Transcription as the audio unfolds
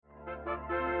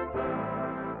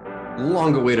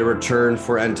Long awaited return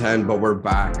for N10, but we're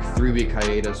back. 3 week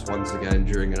hiatus once again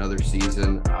during another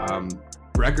season.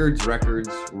 Records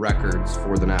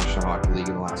for the National Hockey League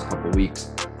in the last couple of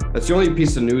weeks. That's the only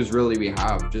piece of news really we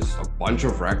have. Just a bunch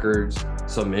of records,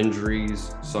 some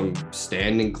injuries, some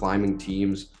standing climbing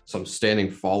teams, some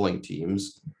standing falling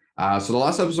teams. So the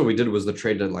last episode we did was the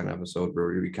trade deadline episode where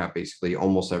we recap basically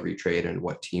almost every trade and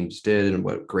what teams did and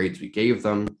what grades we gave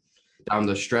them. Down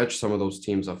the stretch, some of those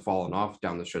teams have fallen off.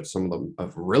 Down the stretch, some of them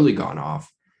have really gone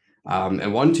off.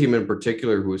 And one team in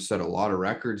particular who has set a lot of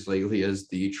records lately is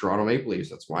the Toronto Maple Leafs.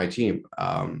 That's my team.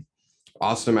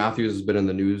 Austin Matthews has been in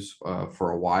the news for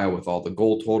a while with all the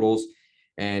goal totals,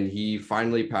 and he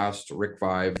finally passed Rick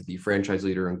Vaive, the franchise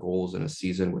leader in goals in a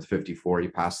season with 54. He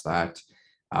passed that.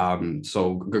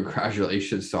 So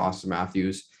congratulations to Austin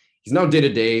Matthews. He's now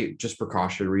day-to-day, just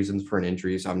precaution reasons for an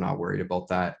injury, so I'm not worried about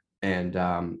that. And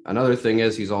another thing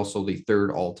is he's also the third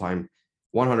all-time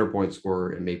 100-point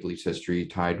scorer in Maple Leafs history,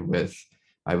 tied with,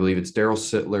 I believe it's Daryl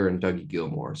Sittler and Dougie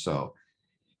Gilmour. So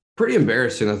pretty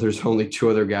embarrassing that there's only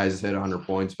two other guys that hit 100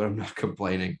 points, but I'm not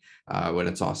complaining when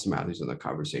it's Austin Matthews in the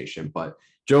conversation. But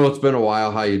Joe, it's been a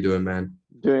while. How you doing, man?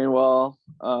 Doing well.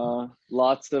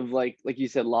 Lots of like you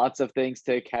said, lots of things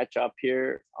to catch up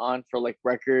here on for like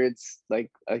records. Like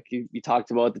you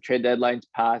talked about the trade deadlines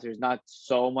past. There's not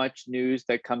so much news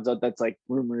that comes out that's like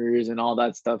rumors and all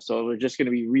that stuff. So we're just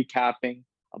gonna be recapping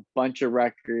a bunch of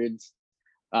records,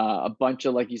 a bunch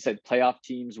of like you said, playoff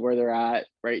teams where they're at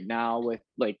right now with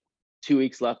like 2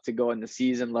 weeks left to go in the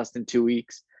season, less than 2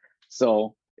 weeks.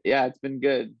 So yeah, it's been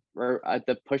good. We're at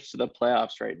the push to the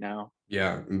playoffs right now.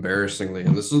 Yeah, embarrassingly.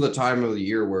 And this is the time of the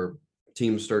year where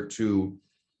teams start to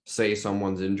say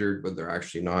someone's injured, but they're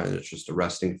actually not. And it's just a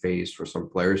resting phase for some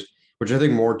players, which I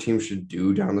think more teams should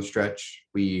do down the stretch.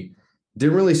 We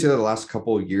didn't really see that the last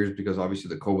couple of years because obviously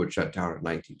the COVID shut down in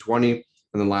 1920.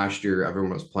 And then last year,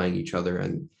 everyone was playing each other,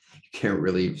 and you can't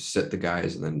really sit the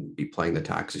guys and then be playing the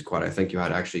taxi squad. I think you had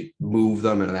to actually move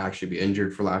them and actually be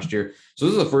injured for last year. So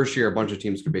this is the first year a bunch of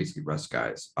teams could basically rest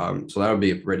guys. So that would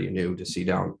be pretty new to see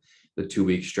down the 2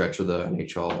 week stretch of the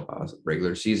NHL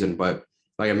regular season. But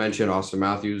like I mentioned, Austin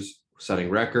Matthews setting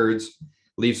records.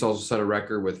 Leafs also set a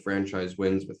record with franchise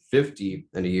wins with 50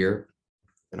 in a year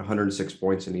and 106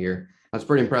 points in a year. That's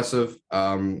pretty impressive.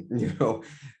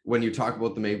 When you talk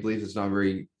about the Maple Leafs, it's not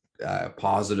very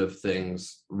positive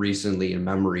things recently in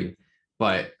memory,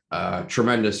 but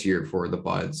tremendous year for the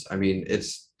Buds. I mean,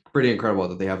 it's pretty incredible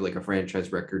that they have like a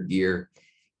franchise record year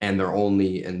and they're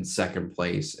only in second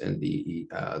place in the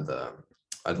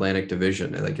Atlantic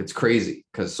Division. And like it's crazy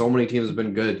because so many teams have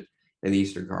been good in the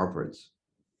Eastern Conference.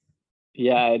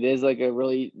 Yeah, it is like a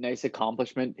really nice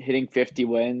accomplishment hitting 50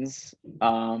 wins.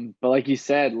 But like you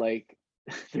said, like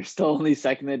they're still only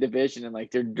second in the division, and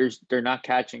like they're not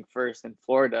catching first in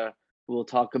Florida, who we'll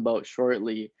talk about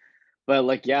shortly. But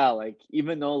like yeah, like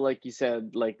even though like you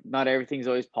said, like not everything's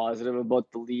always positive about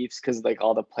the Leafs because like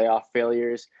all the playoff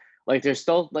failures, like there's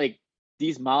still like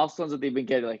these milestones that they've been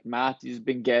getting, like Matthews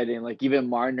been getting, like even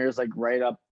Marner's like right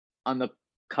up on the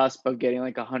cusp of getting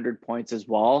like 100 points as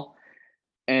well.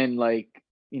 And like,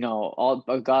 all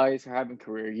the guys are having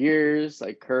career years,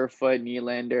 like Kerfoot,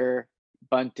 Nylander,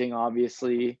 Bunting,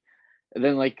 obviously. And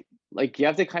then like you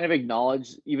have to kind of acknowledge,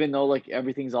 even though like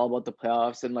everything's all about the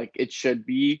playoffs and like it should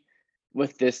be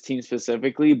with this team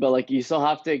specifically, but like you still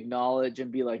have to acknowledge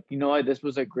and be like, you know what, this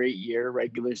was a great year,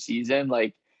 regular season.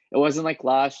 Like it wasn't like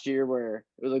last year where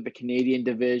it was like the Canadian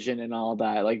division and all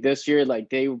that. Like this year, like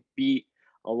they beat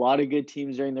a lot of good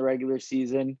teams during the regular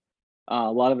season, a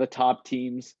lot of the top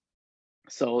teams.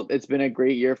 So it's been a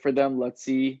great year for them. Let's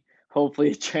see.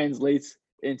 Hopefully, it translates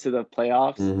into the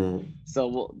playoffs. Mm-hmm.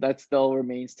 So that still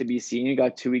remains to be seen. You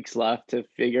got 2 weeks left to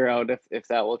figure out if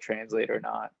that will translate or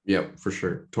not. Yep, for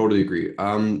sure. Totally agree.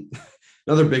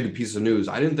 Another big piece of news.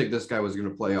 I didn't think this guy was going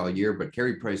to play all year, but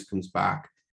Carey Price comes back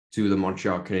to the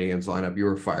Montreal Canadiens lineup. You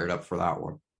were fired up for that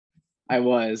one. I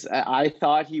was. I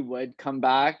thought he would come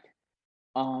back.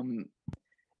 Um,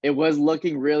 it was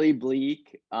looking really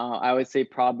bleak. I would say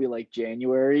probably like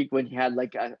January when he had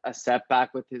like a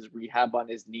setback with his rehab on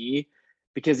his knee,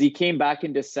 because he came back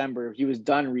in December. He was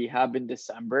done rehab in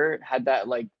December, had that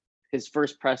like his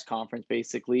first press conference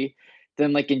basically.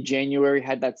 Then like in January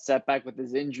had that setback with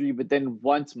his injury. But then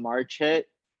once March hit,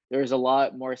 there was a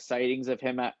lot more sightings of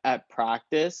him at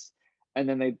practice. And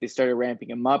then they started ramping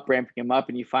him up,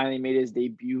 and he finally made his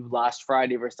debut last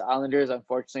Friday versus the Islanders.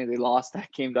 Unfortunately, they lost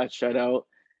that game, got shut out,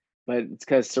 but it's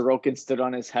because Sorokin stood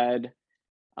on his head.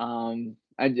 And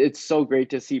it's so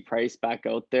great to see Price back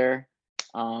out there.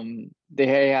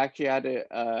 They actually had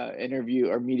a interview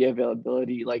or media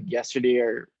availability like yesterday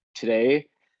or today,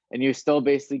 and he was still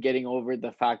basically getting over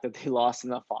the fact that they lost in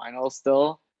the finals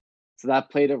still. So that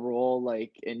played a role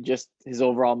like in just his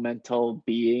overall mental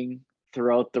being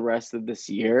throughout the rest of this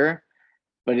year.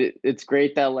 But it's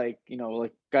great that like,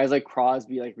 like guys like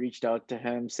Crosby like reached out to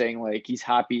him saying like he's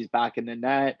happy he's back in the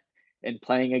net and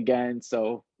playing again.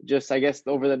 So just I guess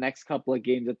over the next couple of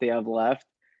games that they have left,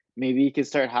 maybe he can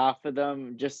start half of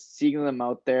them. Just seeing them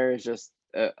out there is just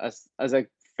as a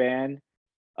fan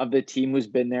of the team who's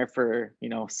been there for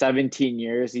 17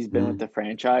 years. He's been with the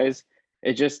franchise.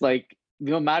 It just like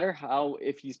no matter how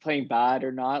if he's playing bad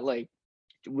or not, like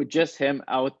with just him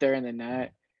out there in the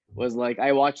net was like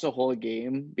I watched the whole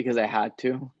game because I had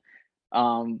to.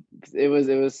 It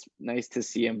was nice to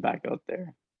see him back out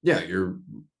there. Yeah, you're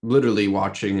literally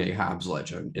watching a Habs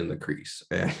legend in the crease,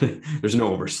 and there's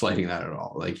no overslighting that at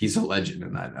all. Like he's a legend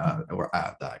in that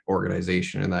that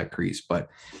organization in that crease. But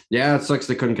yeah, it sucks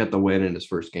they couldn't get the win in his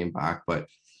first game back. But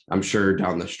I'm sure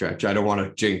down the stretch, I don't want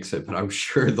to jinx it, but I'm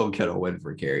sure they'll get a win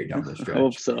for Carey down the stretch.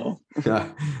 Hope so. Yeah.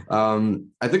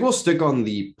 I think we'll stick on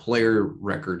the player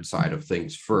record side of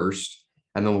things first,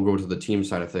 and then we'll go to the team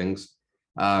side of things.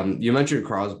 You mentioned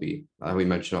Crosby. We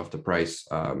mentioned off the price,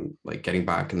 like getting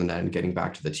back in the net and getting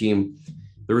back to the team.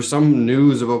 There was some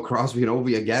news about Crosby and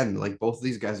Ovi again. Like both of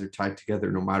these guys are tied together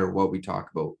no matter what we talk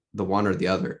about, the one or the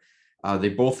other. They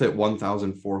both hit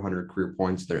 1,400 career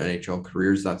points in their NHL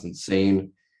careers. That's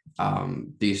insane.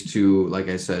 These two, like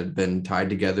I said, been tied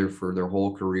together for their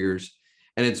whole careers.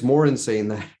 And it's more insane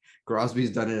that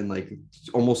Crosby's done it in like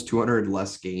almost 200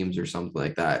 less games or something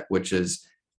like that, which is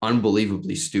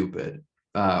unbelievably stupid.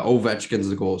 Ovechkin's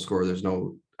the goal scorer. There's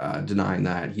no denying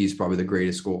that. He's probably the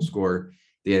greatest goal scorer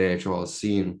the NHL has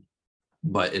seen.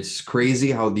 But it's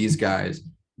crazy how these guys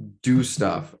do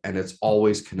stuff and it's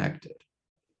always connected.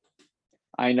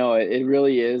 I know it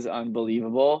really is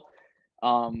unbelievable.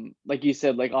 Like you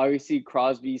said, like obviously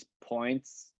Crosby's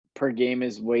points per game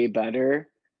is way better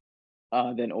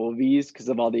than Ovi's because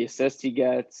of all the assists he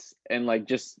gets and like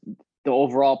just the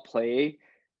overall play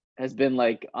has been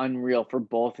like unreal for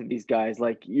both of these guys.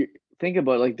 Like you think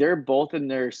about it, like they're both in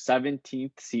their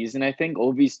 17th season. I think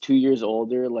Ovi's 2 years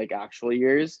older, like actual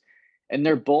years, and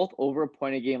they're both over a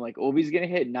point a game. Like Ovi's gonna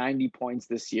hit 90 points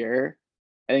this year,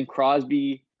 and then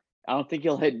Crosby, I don't think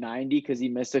he'll hit 90 because he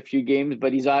missed a few games,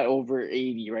 but he's at over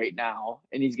 80 right now,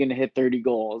 and he's gonna hit 30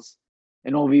 goals.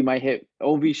 And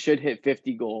Ovi should hit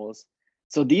 50 goals.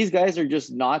 So these guys are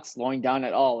just not slowing down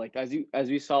at all. Like as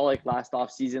we saw like last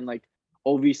off season, like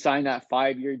Ovi signed that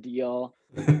 5-year deal,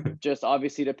 just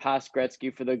obviously to pass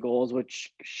Gretzky for the goals,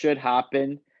 which should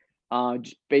happen,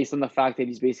 just based on the fact that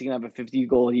he's basically gonna have a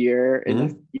 50-goal year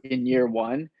in year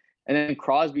one. And then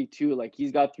Crosby too, like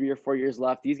he's got 3 or 4 years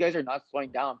left. These guys are not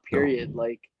slowing down. Period. No.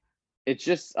 Like it's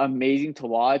just amazing to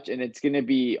watch, and it's gonna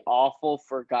be awful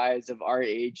for guys of our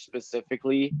age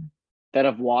specifically that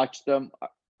have watched them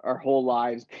our whole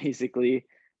lives basically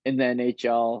in the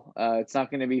NHL. It's not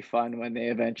going to be fun when they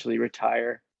eventually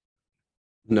retire.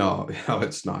 No,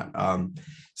 it's not.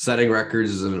 Setting records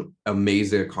is an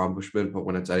amazing accomplishment, but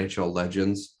when it's NHL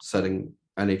legends setting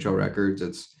NHL records,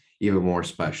 it's even more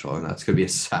special. And that's going to be a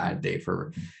sad day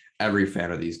for every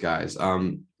fan of these guys.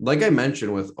 Like I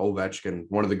mentioned with Ovechkin,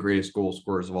 one of the greatest goal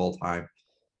scorers of all time,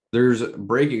 there's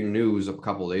breaking news a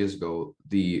couple of days ago.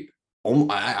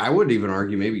 I would even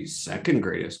argue maybe second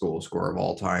greatest goal scorer of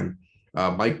all time.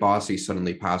 Mike Bossy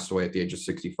suddenly passed away at the age of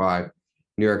 65.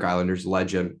 New York Islanders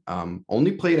legend.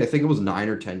 Only played, I think it was 9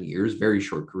 or 10 years, very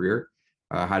short career.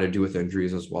 Had to do with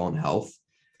injuries as well and health.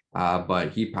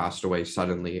 But he passed away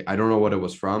suddenly. I don't know what it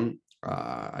was from.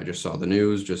 I just saw the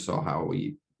news, just saw how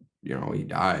he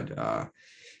died.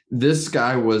 This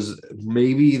guy was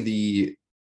maybe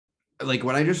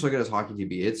when I just look at his hockey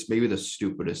TV, it's maybe the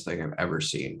stupidest thing I've ever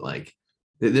seen. Like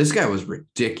this guy was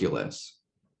ridiculous.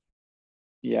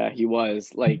 Yeah, he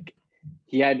was. Like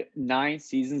he had 9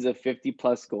 seasons of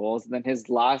 50+ goals, and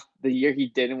then the year he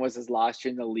didn't was his last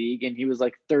year in the league, and he was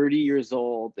like 30 years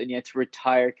old, and he had to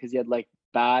retire because he had like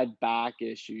bad back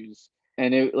issues.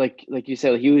 And it like you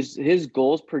said, his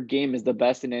goals per game is the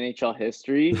best in NHL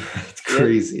history. It's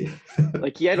crazy.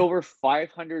 He had over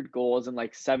 500 goals in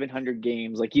like 700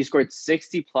 games. Like he scored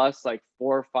 60+ like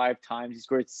 4 or 5 times. He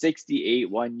scored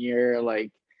 68 one year.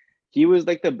 Like he was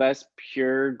like the best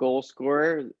pure goal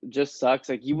scorer. Just sucks.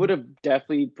 Like he would have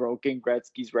definitely broken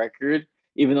Gretzky's record,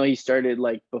 even though he started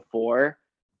like before.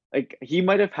 Like he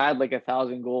might have had like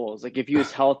 1,000 goals. Like if he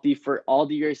was healthy for all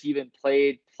the years he even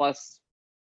played, plus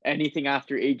anything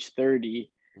after age 30.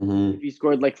 If he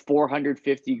scored like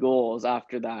 450 goals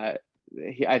after that,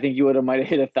 I think he might have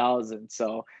hit 1,000.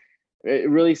 So it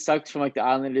really sucks from like the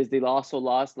Islanders. They also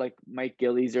lost like Mike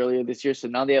Gillies earlier this year, so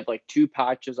now they have like two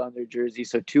patches on their jersey.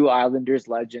 So two Islanders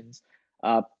legends,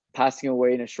 passing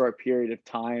away in a short period of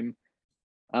time.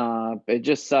 It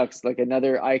just sucks. Like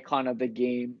another icon of the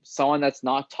game, someone that's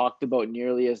not talked about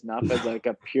nearly as enough as like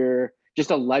a pure,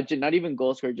 just a legend, not even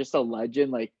goal scorer, just a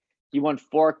legend. Like he won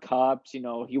 4 cups. He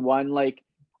won like,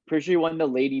 pretty sure he won the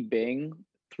Lady Byng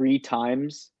 3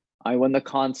 times. I won the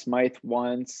Conn Smythe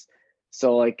once.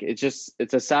 So like it's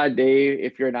a sad day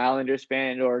if you're an Islanders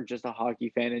fan or just a hockey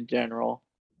fan in general.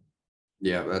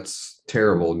 Yeah, that's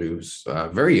terrible news.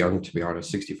 Very young, to be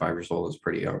honest. 65 years old is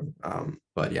pretty young.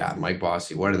 But yeah, Mike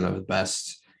Bossy, one of the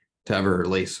best to ever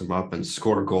lace him up and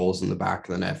score goals in the back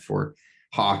of the net for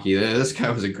hockey. This guy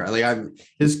was incredible.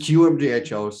 His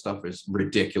QMJHL stuff is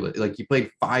ridiculous. Like he played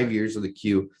 5 years of the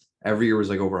Q. Every year was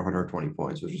like over 120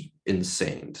 points, which is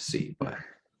insane to see. But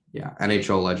yeah,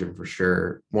 NHL legend for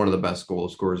sure. One of the best goal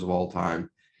scorers of all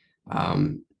time.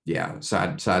 Yeah,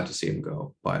 sad to see him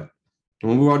go. But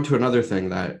we'll move on to another thing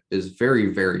that is very,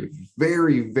 very,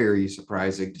 very, very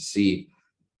surprising to see.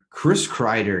 Chris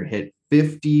Kreider hit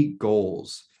 50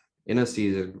 goals in a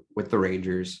season with the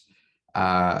Rangers.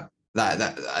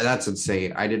 That's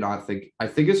insane. I did not think. I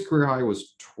think his career high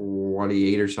was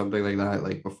 28 or something like that.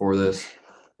 Like before this,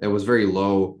 it was very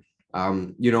low.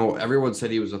 Everyone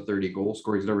said he was a 30 goal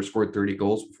scorer. He's never scored 30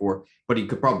 goals before, but he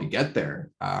could probably get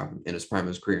there in his prime of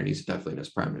his career, and he's definitely in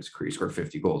his prime of his career. He scored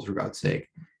 50 goals, for God's sake.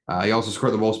 He also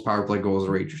scored the most power play goals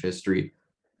in Rangers history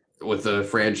with the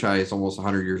franchise almost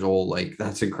 100 years old. Like,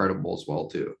 that's incredible as well,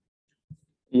 too.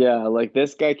 Yeah, like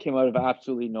this guy came out of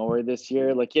absolutely nowhere this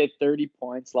year. Like he had 30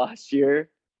 points last year.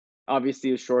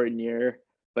 Obviously a shortened year,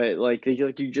 but like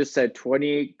you just said,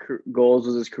 28 goals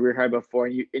was his career high before,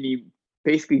 and he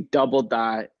basically doubled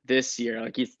that this year.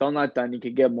 Like he's still not done. He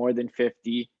could get more than 50.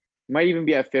 He might even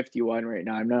be at 51 right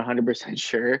now. I'm not 100%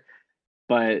 sure.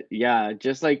 But yeah,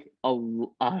 just like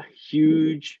a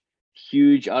huge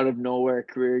out of nowhere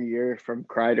career year from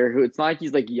Kreider, who it's not like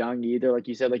he's like young either. Like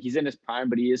you said, like he's in his prime,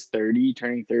 but he is 30,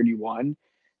 turning 31.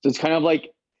 So it's kind of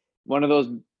like one of those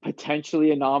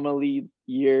potentially anomaly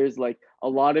years. Like a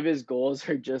lot of his goals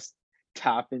are just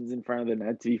tap-ins in front of the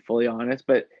net, to be fully honest.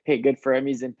 But hey, good for him.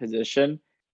 He's in position,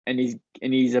 and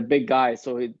he's a big guy,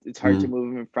 so it's hard to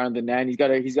move him in front of the net. And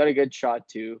he's got a good shot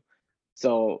too.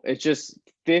 So it's just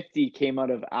 50 came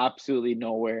out of absolutely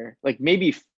nowhere. Like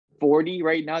maybe 40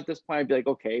 right now at this point, I'd be like,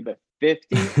 okay, but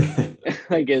 50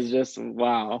 like is just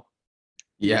wow.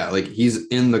 Yeah, like he's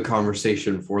in the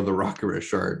conversation for the Rocket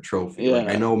Richard trophy. Yeah. Like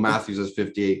I know Matthews is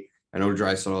 58. I know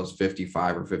Draisaitl is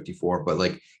 55 or 54, but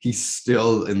like he's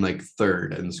still in like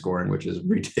third in scoring, which is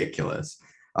ridiculous.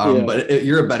 But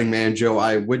you're a betting man,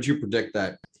 Joe. Would you predict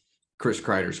that Chris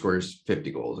Kreider scores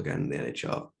 50 goals again in the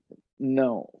NHL?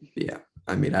 No. Yeah.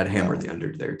 I mean, I'd hammer the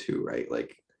under there too, right?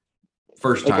 Like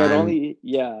first time. I'd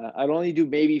only do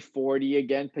maybe 40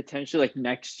 again, potentially like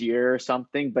next year or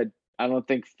something, but I don't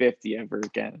think 50 ever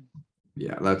again.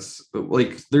 Yeah, that's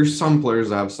like there's some players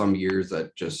that have some years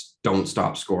that just don't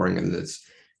stop scoring, and it's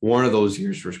one of those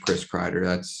years for Chris Kreider.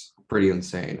 That's pretty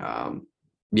insane.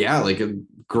 Yeah, like a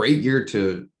great year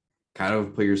to kind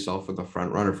of put yourself in the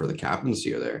front runner for the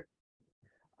captaincy there.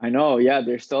 I know, yeah,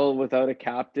 they're still without a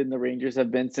captain. The Rangers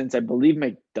have been since I believe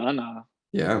McDonough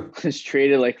was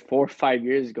traded like 4 or 5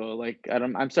 years ago. Like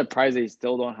I'm surprised they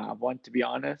still don't have one, to be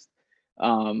honest.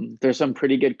 There's some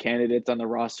pretty good candidates on the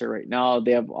roster right now.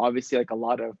 They have obviously like a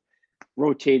lot of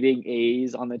rotating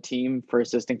A's on the team for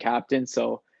assistant captain.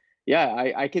 So yeah,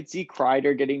 I could see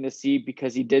Kreider getting the seat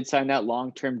because he did sign that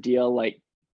long-term deal like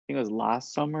I think it was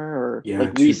last summer or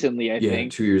recently, I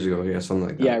think. 2 years ago. Yeah, something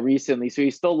like that. Yeah, recently. So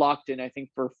he's still locked in, I think,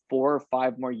 for 4 or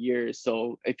 5 more years.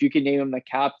 So if you can name him the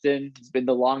captain, he's been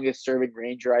the longest serving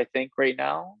Ranger, I think, right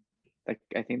now. Like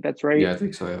I think that's right. Yeah, I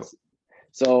think so. Yeah.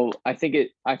 So I think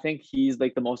he's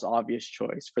like the most obvious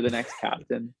choice for the next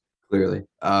captain. Clearly.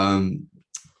 Ryan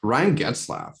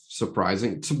Getzlaf,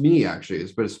 surprising to me, actually.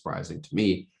 It's been surprising to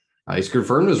me. He's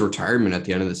confirmed his retirement at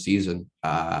the end of the season.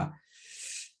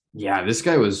 Yeah, this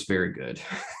guy was very good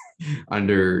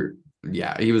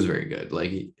he was very good.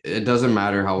 Like it doesn't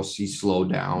matter how he slowed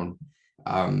down.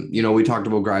 We talked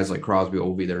about guys like Crosby,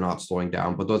 Ovi, they're not slowing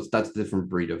down, but that's a different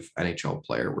breed of NHL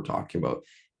player we're talking about.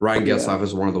 Ryan Getzlaf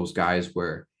is one of those guys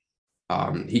where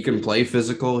he can play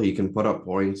physical, he can put up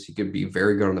points, he can be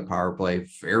very good on the power play,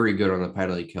 very good on the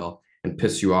penalty kill, and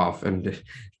piss you off and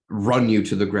run you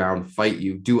to the ground, fight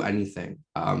you, do anything.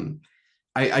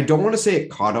 I don't want to say it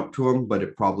caught up to him, but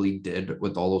it probably did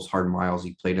with all those hard miles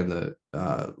he played in the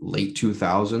late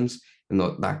 2000s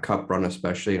and that cup run,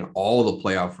 especially, and all the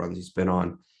playoff runs he's been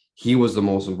on. He was the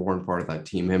most important part of that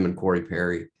team, him and Corey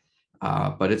Perry.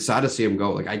 But it's sad to see him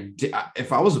go. Like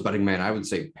if I was a betting man, I would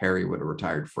say Perry would have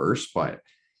retired first, but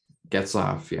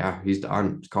Getzlaf, yeah, he's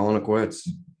done. He's calling it quits.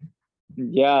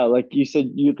 Yeah, like you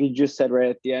said, you just said right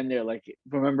at the end there, like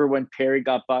remember when Perry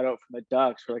got bought out from the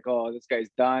Ducks? We're like, oh, this guy's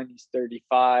done. He's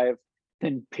 35.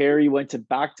 Then Perry went to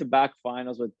back-to-back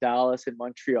finals with Dallas and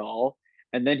Montreal,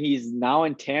 and then he's now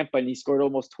in Tampa and he scored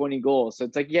almost 20 goals. So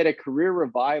it's like he had a career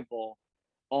revival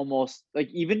almost. Like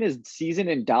even his season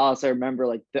in Dallas, I remember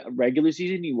like the regular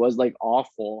season he was like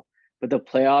awful, but the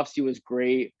playoffs he was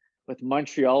great. With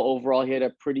Montreal overall, he had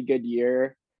a pretty good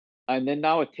year. And then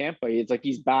now with Tampa, it's like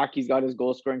he's back. He's got his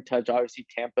goal scoring touch. Obviously,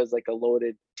 Tampa is like a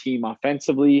loaded team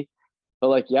offensively. But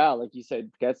like, yeah, like you said,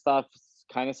 Getzlaf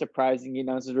kind of surprising. He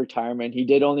announced his retirement. He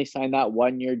did only sign that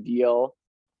 1 year deal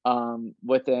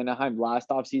with the Anaheim last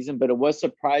offseason, but it was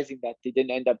surprising that they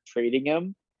didn't end up trading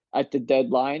him at the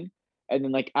deadline. And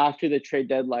then like after the trade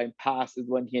deadline passed is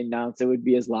when he announced it would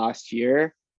be his last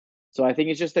year. So I think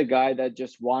it's just a guy that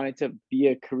just wanted to be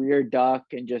a career Duck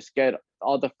and just get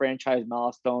all the franchise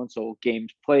milestones. So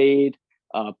games played,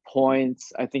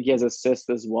 points. I think he has assists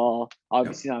as well. Yeah.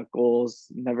 Obviously not goals.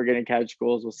 Never gonna catch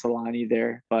goals with Solani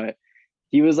there, but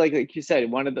he was like you said,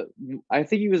 one of the. I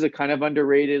think he was a kind of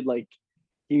underrated. Like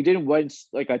he didn't win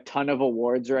like a ton of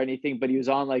awards or anything, but he was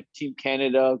on like Team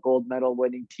Canada gold medal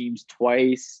winning teams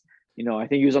twice. I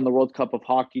think he was on the World Cup of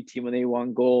Hockey team when they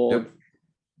won gold.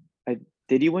 Yep.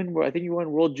 Did he win? I think he won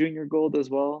World Junior Gold as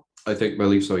well. I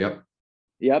believe so. Yep.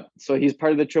 Yep. So he's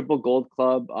part of the Triple Gold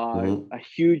Club. Mhm. A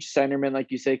huge centerman,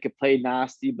 like you say, could play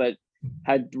nasty, but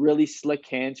had really slick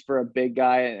hands for a big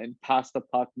guy and passed the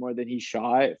puck more than he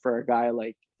shot. For a guy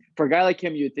like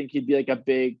him, you'd think he'd be like a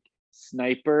big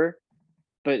sniper,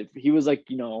 but he was like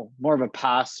more of a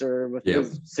passer with Yep.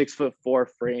 his 6'4"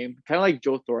 frame, kind of like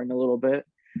Joe Thornton a little bit.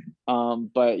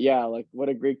 But yeah, like what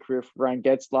a great career for Ryan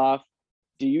Getzlaf.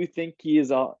 Do you think he is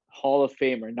a Hall of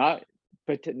Famer? Not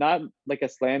like a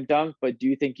slam dunk, but do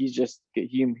you think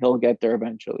he'll get there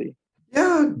eventually?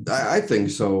 Yeah, I think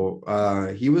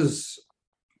so. He was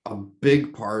a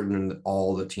big part in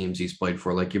all the teams he's played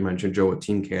for. Like you mentioned, Joe, with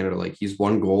Team Canada, like he's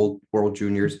won gold, World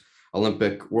Juniors,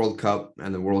 Olympic, World Cup,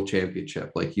 and the World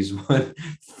Championship. Like he's won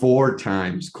 4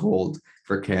 times gold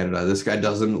for Canada. This guy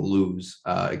doesn't lose,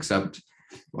 except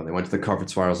when they went to the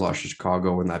conference finals, lost to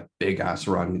Chicago, and that big ass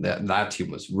run. That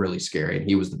team was really scary, and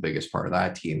he was the biggest part of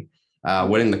that team.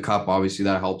 Winning the cup, obviously,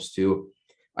 that helps too.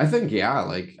 I think, yeah,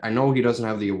 like I know he doesn't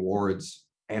have the awards,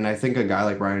 and I think a guy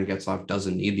like Ryan Getzlaf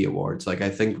doesn't need the awards. Like I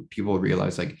think people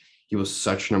realize like he was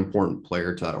such an important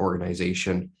player to that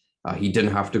organization. He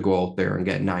didn't have to go out there and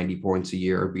get 90 points a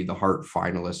year or be the Hart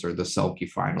finalist or the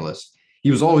Selke finalist.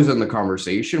 He was always in the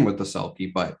conversation with the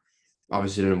Selke, but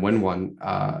obviously didn't win one.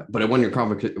 But when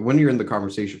you're in the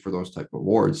conversation for those type of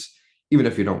awards, even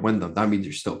if you don't win them, that means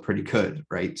you're still pretty good,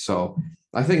 right? So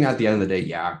I think at the end of the day,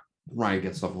 yeah, Ryan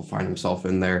Getzlaf will find himself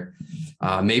in there.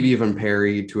 Maybe even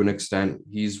Perry to an extent.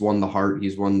 He's won the Hart,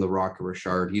 he's won the Rocket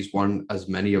Richard, he's won as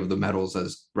many of the medals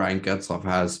as Ryan Getzlaf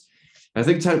has. And I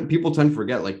think people tend to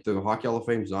forget like the Hockey Hall of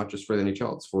Fame is not just for the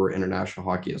NHL, it's for international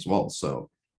hockey as well. So,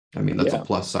 I mean, that's a Yeah.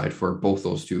 plus side for both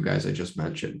those two guys I just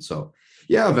mentioned. So,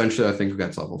 yeah, eventually I think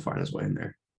Getzlaf will find his way in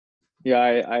there. Yeah,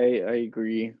 I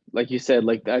agree. Like you said,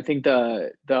 like I think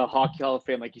the Hockey Hall of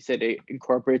Fame, like you said, it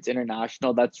incorporates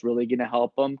international. That's really gonna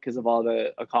help him because of all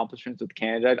the accomplishments with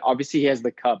Canada. Obviously, he has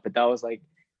the cup, but that was like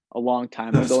a long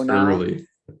time That's ago now. early.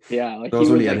 Yeah, like That he was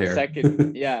when he was had like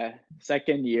hair.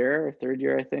 second year or third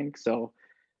year, I think. So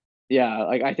yeah,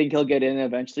 like I think he'll get in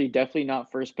eventually. Definitely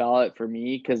not first ballot for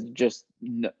me because just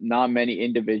not many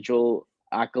individual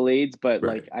accolades. But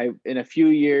Right. like in a few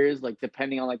years, like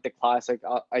depending on like the classic,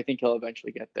 I think he'll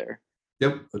eventually get there.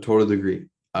 Yep, I totally agree.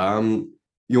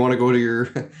 You want to go to your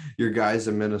your guys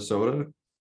in Minnesota?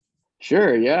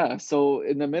 Sure, yeah. So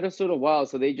in the Minnesota Wild,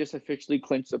 so they just officially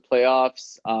clinched the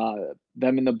playoffs.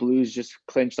 Them and the Blues just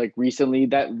clinched like recently.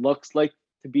 That looks like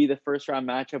to be the first round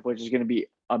matchup, which is going to be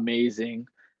amazing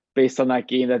based on that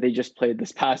game that they just played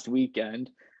this past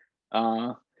weekend.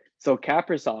 Uh, so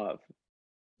Kaprizov,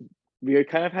 we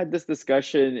kind of had this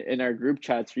discussion in our group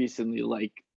chats recently,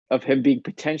 like of him being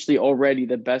potentially already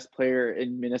the best player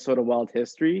in Minnesota Wild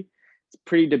history. It's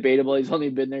pretty debatable. He's only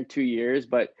been there 2 years,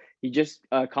 but he just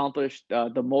accomplished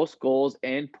the most goals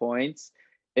and points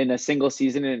in a single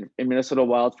season in Minnesota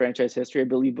Wild franchise history. I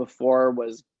believe before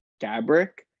was Gabrick.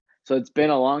 So it's been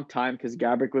a long time because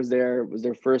Gabrick was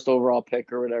their first overall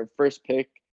pick or whatever, first pick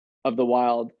of the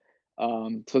Wild.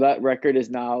 So that record is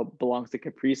now belongs to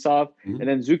Kaprizov. And Mhm.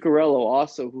 then Zuccarello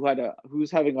also,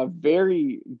 who's having a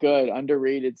very good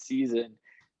underrated season,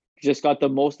 just got the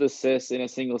most assists in a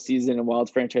single season in Wild's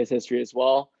franchise history as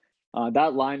well.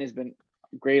 That line has been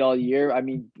great all year. I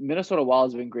mean, Minnesota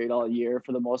Wild has been great all year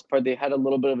for the most part. They had a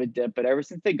little bit of a dip, but ever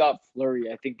since they got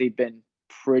Fleury, I think they've been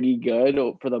pretty good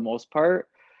for the most part.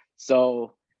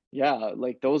 So yeah,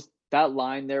 like that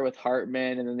line there with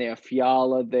Hartman, and then they have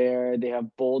Fiala there. They have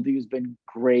Boldy, who's been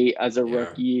great as a Yeah.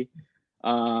 rookie.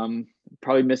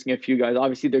 Probably missing a few guys.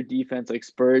 Obviously, their defense, like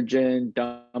Spurgeon,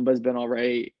 Dumba's been all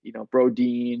right.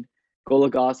 Brodeen,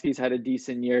 Goligoski's had a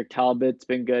decent year. Talbot's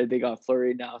been good. They got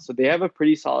Fleury now, so they have a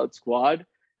pretty solid squad.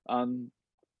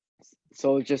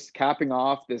 So just capping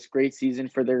off this great season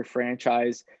for their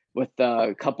franchise with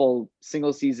a couple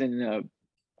single season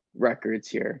records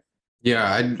here.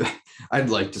 Yeah, I'd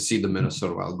like to see the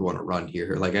Minnesota Wild go on a run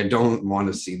here. Like, I don't want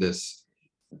to see this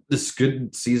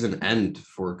good season end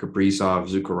for Kaprizov,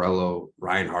 Zuccarello,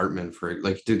 Ryan Hartman. For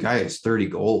like, the guy has 30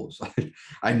 goals.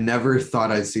 I never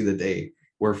thought I'd see the day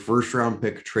where first round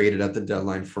pick traded at the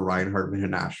deadline for Ryan Hartman in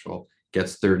Nashville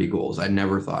gets 30 goals. I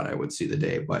never thought I would see the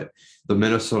day, but the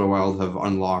Minnesota Wild have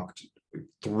unlocked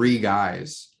three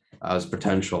guys as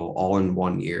potential all in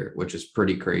 1 year, which is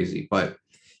pretty crazy. But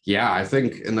yeah, I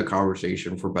think in the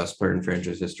conversation for best player in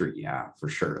franchise history, yeah, for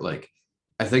sure. Like,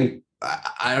 I think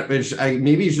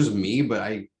maybe it's just me, but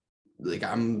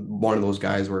I'm one of those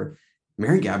guys where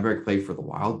Mary Gabrick played for the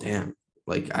Wild. Damn,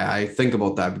 like I think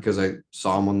about that because I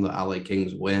saw him when the LA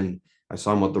Kings win. I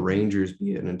saw him with the Rangers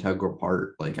be an integral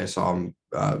part. Like, I saw him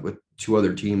with two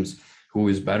other teams who he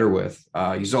was better with.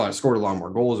 He still scored a lot more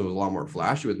goals. It was a lot more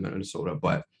flashy with Minnesota,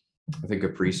 but I think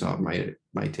Kaprizov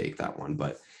might take that one.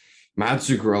 But Matt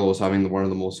Zuccarello is having one of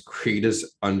the most greatest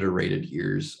underrated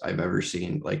years I've ever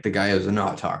seen. Like, the guy is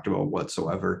not talked about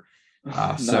whatsoever.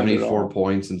 74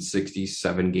 points in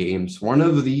 67 games.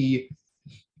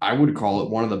 I would call it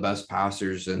one of the best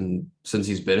passers since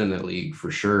he's been in the league, for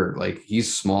sure. Like,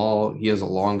 he's small, he has a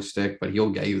long stick, but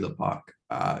he'll get you the puck.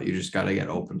 You just got to get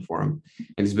open for him.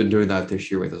 And he's been doing that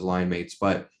this year with his line mates.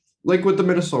 But like with the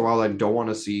Minnesota Wild, I don't want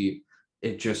to see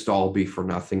it just all be for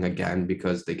nothing again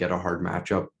because they get a hard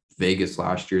matchup. Vegas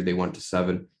last year, they went to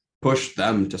 7, pushed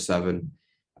them to 7.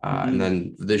 And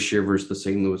then this year versus the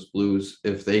St. Louis Blues,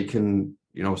 if they can,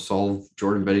 solve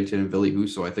Jordan Binnington and Ville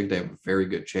Husso, I think they have a very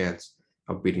good chance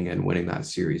of beating and winning that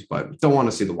series. But don't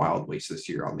want to see the Wild waste this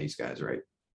year on these guys, right?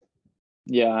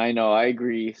 Yeah, I know. I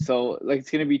agree. So, like, it's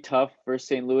going to be tough for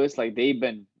St. Louis. Like, they've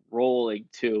been rolling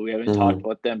too. We haven't talked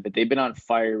about them, but they've been on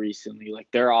fire recently. Like,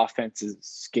 their offense is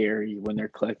scary when they're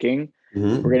clicking.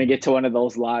 We're going to get to one of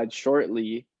those lads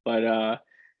shortly. But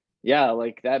yeah,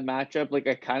 like that matchup, like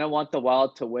I kind of want the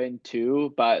Wild to win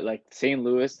too. But like St.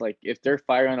 Louis, like if they're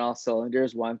firing on all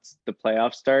cylinders once the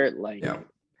playoffs start, like Yeah.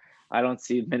 I don't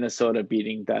see Minnesota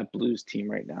beating that Blues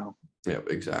team right now. Yeah,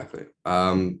 exactly.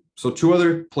 So two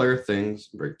other player things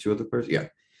before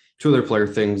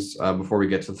we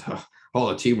get to all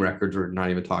the team records we're not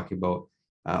even talking about.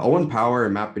 Owen Power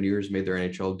and Matt Beniers made their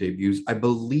NHL debuts. I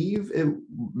believe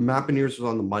Matt Beniers was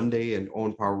on the Monday and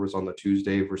Owen Power was on the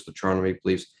Tuesday versus the Toronto Maple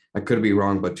Leafs. I could be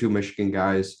wrong, but two Michigan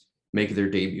guys make their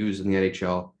debuts in the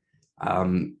NHL.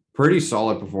 Pretty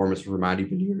solid performance for Matty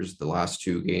Beniers the last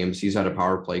two games. He's had a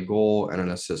power play goal and an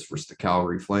assist versus the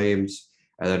Calgary Flames.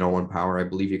 And then Owen Power, I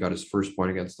believe he got his first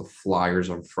point against the Flyers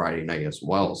on Friday night as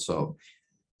well. So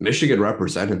Michigan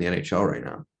representing the NHL right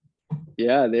now.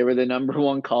 Yeah, they were the number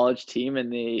one college team,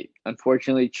 and they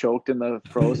unfortunately choked in the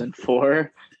Frozen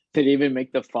Four. They didn't even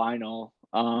make the final.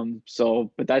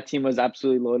 But that team was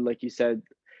absolutely loaded, like you said.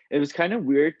 It was kind of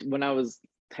weird when I was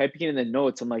typing in the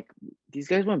notes. I'm like, these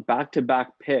guys went back to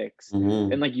back picks,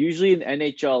 and like usually in the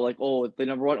NHL, like the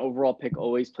number one overall pick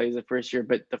always plays the first year,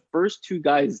 but the first two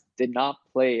guys did not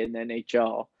play in the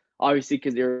NHL, obviously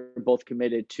because they were both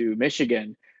committed to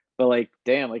Michigan. But like,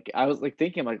 damn, like I was like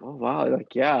thinking, like, oh wow,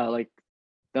 like yeah, like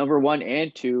number one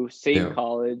and two, same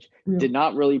college, did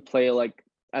not really play like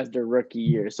as their rookie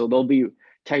year. So they'll be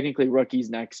technically rookies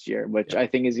next year, which I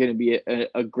think is going to be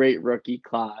a great rookie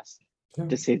class,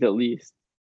 to say the least.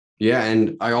 Yeah,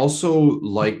 and I also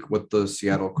like what the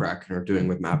Seattle Kraken are doing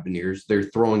with Matt Beniers. They're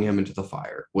throwing him into the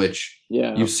fire, which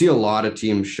you see a lot of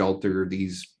teams shelter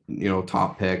these,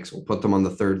 top picks. We'll put them on the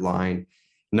third line.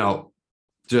 No,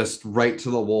 just right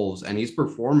to the Wolves, and he's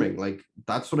performing. Like,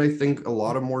 that's what I think a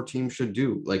lot of more teams should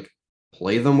do. Like,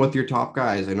 play them with your top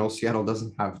guys. I know Seattle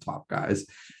doesn't have top guys,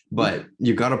 but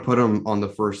you got to put them on the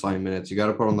first line minutes. You got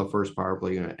to put on the first power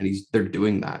play unit, and they're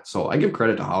doing that. So I give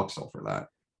credit to Hawksell for that.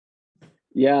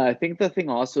 Yeah, I think the thing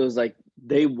also is like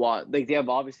they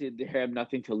have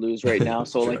nothing to lose right now,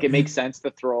 so like it makes sense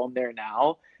to throw them there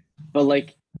now. But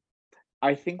like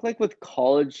I think like with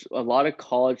college, a lot of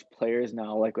college players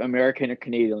now, like American or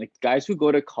Canadian, like guys who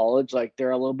go to college, like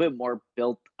they're a little bit more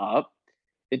built up.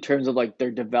 in terms of like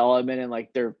their development and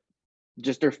like their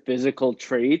physical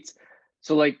traits.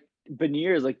 So like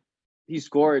Beniers, like he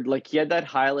scored, like he had that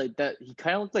highlight that he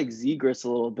kind of looked like Zegras a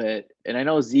little bit. And I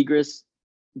know Zegras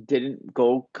didn't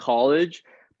go college,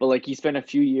 but like he spent a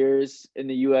few years in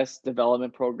the US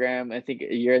development program, I think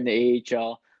a year in the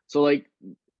AHL. So like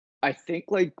I think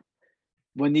like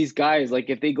when these guys like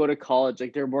if they go to college,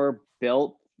 like they're more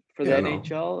built for the Yeah, no.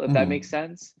 NHL, if that Mhm. makes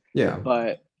sense. Yeah,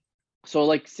 But so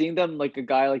like seeing them like a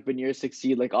guy like Benier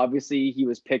succeed, like obviously he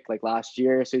was picked like last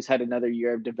year, so he's had another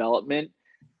year of development.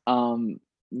 Um,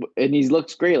 and he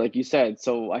looks great, like you said.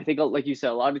 So I think, like you said,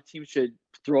 a lot of teams should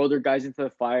throw their guys into the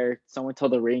fire. Someone tell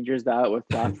the Rangers that with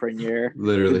Lafreniere, who's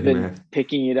literally, been man.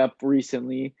 picking it up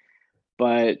recently.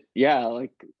 But yeah,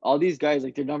 like all these guys,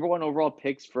 like they're number one overall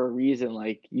picks for a reason.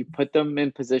 Like you put them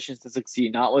in positions to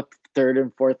succeed, not with third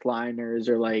and fourth liners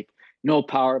or like no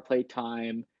power play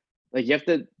time. Like you have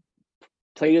to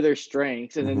play to their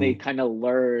strengths, and then they Hmm. kind of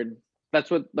learn. That's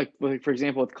what, like for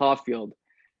example, with Caulfield,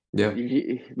 Yeah,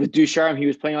 with Ducharme, he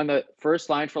was playing on the first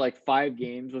line for like 5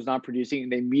 games, was not producing,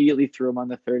 and they immediately threw him on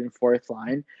the third and fourth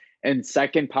line, and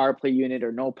second power play unit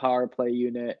or no power play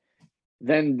unit.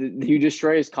 Then you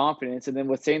destroy his confidence. And then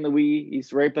with St. Louis,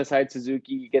 he's right beside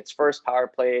Suzuki. He gets first power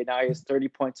play. Now he has 30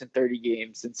 points in 30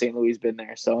 games since St. Louis has been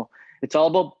there. So it's all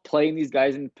about playing these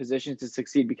guys in positions to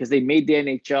succeed because they made the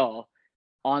NHL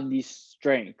on these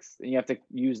strengths, and you have to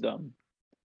use them.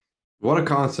 what a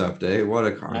concept, eh? What a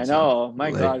I concept. know. My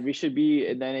Like, God, we should be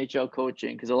in the NHL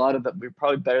coaching because a lot of them, we're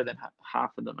probably better than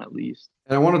half of them at least.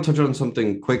 and I want to touch on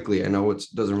something quickly. I know it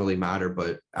doesn't really matter,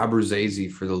 but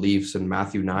Abruzzese for the Leafs and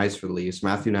Matthew Nyes for the Leafs.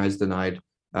 Matthew Nyes denied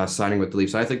signing with the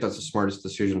Leafs. I think that's the smartest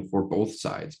decision for both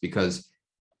sides because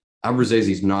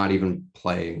Abruzese's not even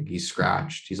playing. He's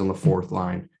scratched. He's on the fourth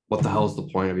line. What the hell is the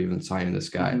point of even signing this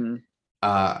guy? Mm-hmm.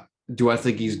 Uh, do I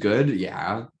think he's good?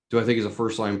 Yeah. Do I think he's a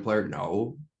first line player?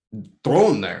 No. Throw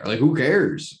him there. Like, who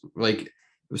cares? Like,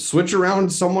 switch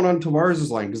around someone on Tavares'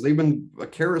 line because they've been a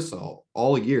carousel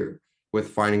all year with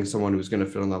finding someone who's going to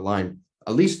fit on that line.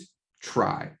 At least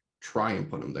try and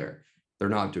put him there. They're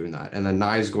not doing that. And then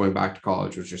Nye's going back to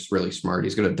college was just really smart.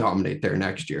 He's going to dominate there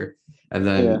next year. And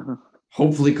then Yeah.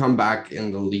 hopefully come back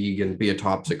in the league and be a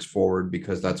top six forward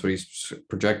because that's what he's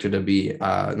projected to be.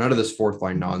 None of this fourth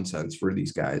line nonsense for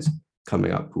these guys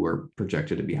coming up who are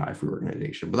projected to be high for the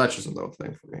organization. But that's just a little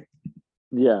thing for me.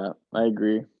 Yeah, I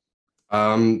agree.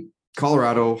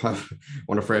 Colorado have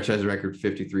won a franchise record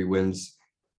 53 wins.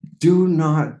 Do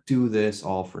not do this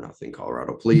all for nothing,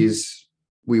 Colorado. Please,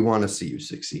 we want to see you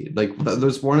succeed. Like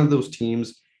there's one of those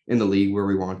teams in the league where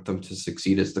we want them to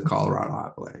succeed is the Colorado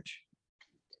Avalanche.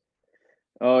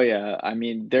 Oh yeah, I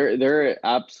mean they're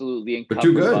absolutely in They're cup too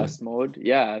and good. bust mode.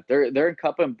 Yeah, they're in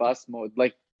cup and bust mode.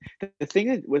 Like the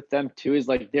thing with them too is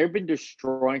like they've been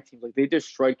destroying teams. Like they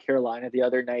destroyed Carolina the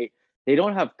other night. They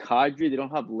don't have Kadri. They don't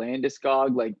have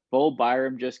Landeskog. Like Bo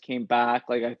Byram just came back.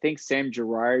 Like I think Sam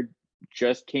Gerard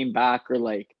just came back or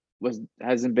like was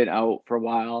hasn't been out for a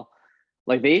while.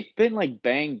 Like they've been like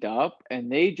banged up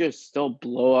and they just still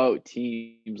blow out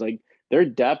teams. Like their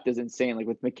depth is insane. Like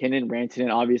with McKinnon,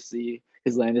 Rantanen, obviously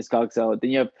his Landeskog's out.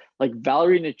 Then you have like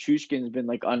Valerie Nichushkin's been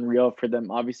like unreal for them.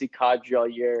 Obviously Kadri all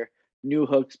year. New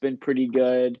Hook's been pretty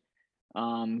good.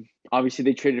 Obviously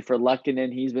they traded for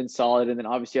Lehkonen. He's been solid. And then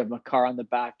obviously you have Makar on the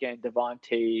back end, Devon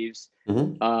Taves.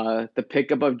 Mm-hmm. The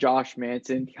pickup of Josh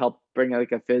Manson helped bring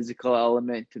like a physical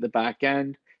element to the back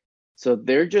end. So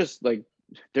they're just like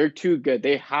they're too good.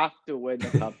 They have to win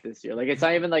the cup this year. Like it's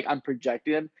not even like I'm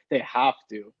projecting them. They have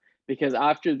to because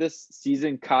after this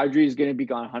season, Kadri is going to be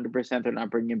gone 100%. They're not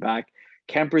bringing him back.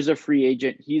 Kemper's a free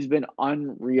agent. He's been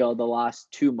unreal the last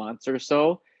 2 months or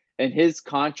so, and his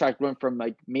contract went from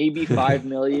like maybe 5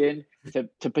 million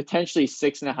to potentially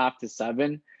 6.5 to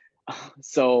 7.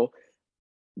 So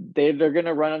they're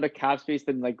gonna run out of cap space.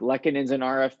 Then like Lekkonen's an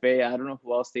RFA. I don't know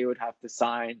who else they would have to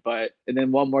sign, but and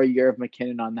then one more year of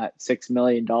McKinnon on that $6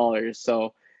 million.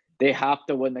 So they have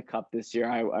to win the cup this year.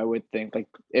 I would think like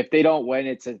if they don't win,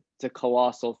 it's a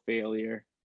colossal failure.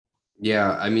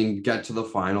 Yeah, I mean, get to the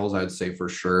finals, I'd say for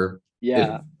sure. If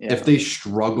Yeah, if yeah. they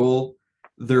struggle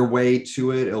their way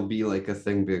to it, it'll be like a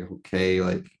thing be okay,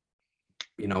 like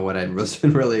you know what, I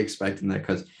wasn't really expecting that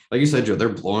because like you said, Joe, they're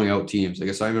blowing out teams. Like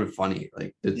it's not even funny.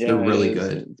 Like they're Yeah, it really is.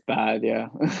 good. It's bad. Yeah,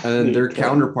 And then they're their killing.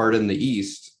 counterpart in the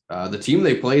East, the team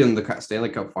they played in the Stanley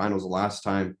Cup Finals the last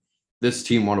time this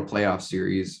team won a playoff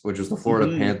series, which was the Florida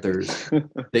Mm-hmm. Panthers.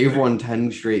 They've won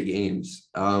 10 straight games.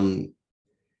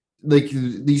 Like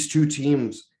these two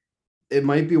teams, it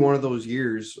might be one of those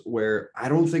years where I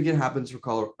don't think it happens for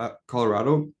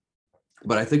Colorado,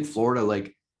 but I think Florida,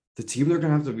 like the team they're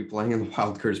gonna have to be playing in the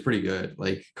wild card is pretty good.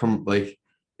 Like come like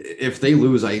if they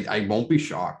lose, I won't be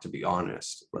shocked, to be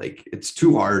honest. Like, it's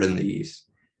too hard in the East.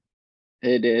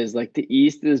 It is like the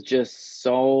East is just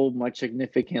so much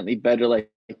significantly better. Like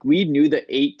we knew the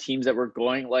 8 teams that were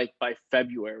going like by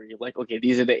February. Like, okay,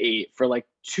 these are the 8 for like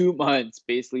 2 months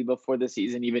basically before the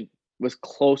season even was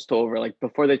close to over. Like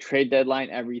before the trade deadline,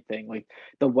 everything. Like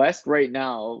the West right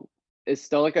now is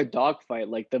still like a dogfight.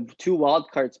 Like the 2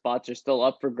 wild card spots are still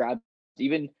up for grabs.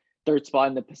 Even third spot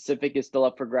in the Pacific is still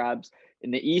up for grabs. In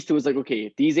the East, it was like, okay,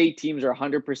 if these 8 teams are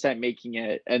 100% making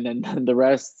it, and then the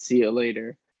rest, see you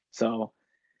later. So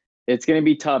it's going to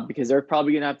be tough because they're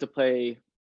probably going to have to play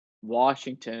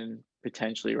Washington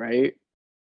potentially, right?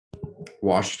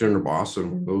 Washington or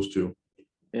Boston, those two.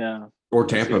 Yeah. Or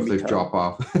It's Tampa gonna if be they tough. drop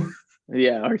off.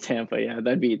 Yeah, or Tampa. Yeah,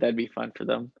 that'd be fun for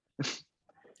them.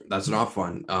 That's not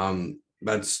fun.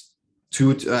 That's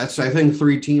two. That's, I think,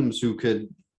 3 teams who could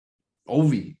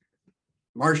Ovi,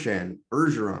 Marchand,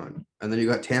 Bergeron, and then you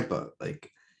got Tampa.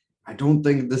 Like, I don't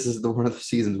think this is the one of the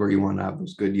seasons where you want to have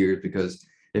those good years, because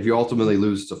if you ultimately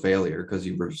lose, it's a failure because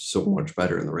you were so much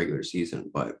better in the regular season.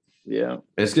 But Yeah.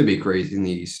 it's gonna be crazy in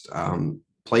the East.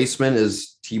 Placement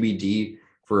is TBD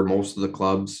for most of the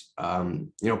clubs.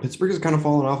 Pittsburgh has kind of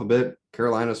fallen off a bit.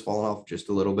 Carolina's fallen off just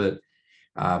a little bit.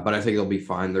 But I think they'll be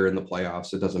fine. They're in the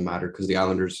playoffs. It doesn't matter because the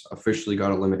Islanders officially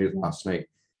got eliminated last night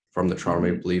from the Toronto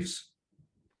Maple Leafs.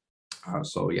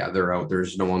 So yeah, they're out.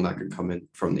 There's no one that could come in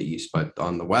from the East. But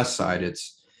on the West side,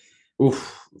 it's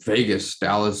Vegas,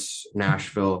 Dallas,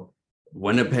 Nashville.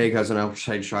 Winnipeg has an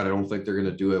outside shot. I don't think they're going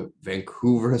to do it.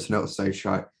 Vancouver has an outside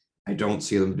shot. I don't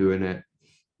see them doing it.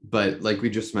 But like we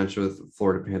just mentioned with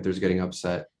Florida Panthers getting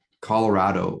upset,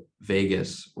 Colorado,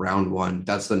 Vegas, round 1.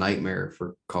 That's the nightmare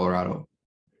for Colorado.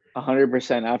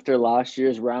 100% after last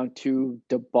year's round 2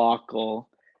 debacle,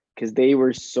 because they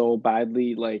were so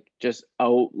badly like just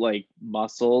out like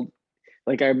muscled.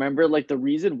 Like I remember like the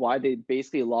reason why they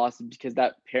basically lost is because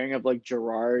that pairing of like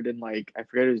Gerard and like I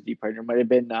forget his D partner might have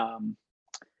been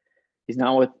he's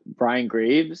now with Brian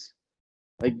Graves.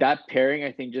 Like that pairing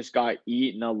I think just got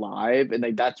eaten alive, and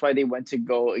like that's why they went to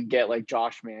go and get like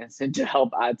Josh Manson to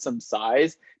help add some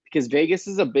size, because Vegas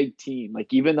is a big team.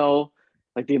 Like even though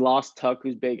like they lost Tuck,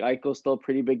 who's big, Eichel's still a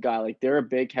pretty big guy. Like they're a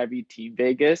big heavy team,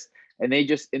 Vegas, and they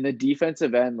just in the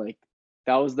defensive end, like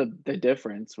that was the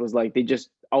difference, was like they just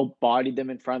outbodied them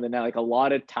in front of the net, like a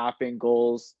lot of tap in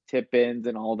goals, tip ins,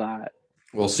 and all that.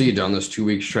 We'll see down this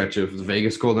 2-week stretch if the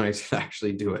Vegas Golden Knights can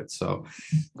actually do it. So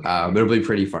it'll be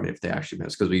pretty funny if they actually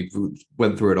miss, because we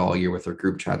went through it all year with our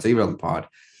group chats, even on the pod,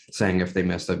 saying if they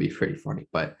miss, that'd be pretty funny.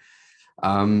 But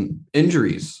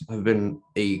injuries have been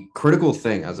a critical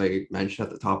thing, as I mentioned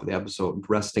at the top of the episode,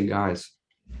 resting guys.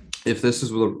 If this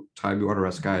is the time you want to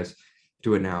rest guys,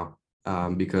 do it now,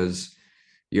 because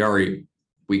Yari,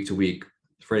 week to week,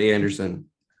 Freddie Anderson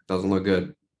doesn't look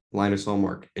good. Linus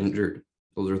Ullmark injured.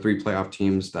 Those are 3 playoff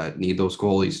teams that need those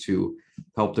goalies to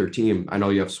help their team. I know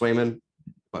you have Swayman,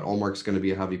 but Ullmark's going to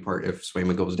be a heavy part if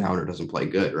Swayman goes down or doesn't play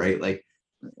good, right? Like,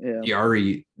 Yeah.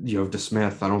 Yari, you have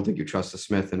DeSmith. I don't think you trust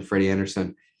DeSmith, and Freddie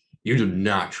Anderson. You do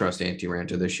not trust Antti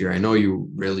Raanta this year. I know you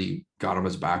really got him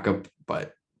as backup,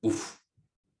 but oof.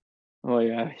 Oh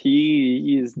yeah,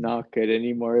 he is not good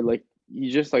anymore. Like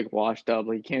he just like washed up.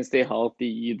 Like he can't stay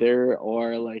healthy either,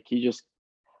 or like he just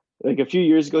like a few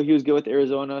years ago he was good with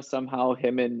Arizona. Somehow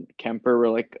him and Kemper were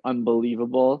like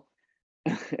unbelievable,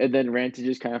 and then Ranta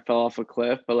just kind of fell off a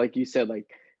cliff. But like you said, like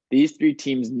these 3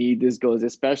 teams need this goals,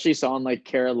 especially someone like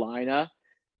Carolina,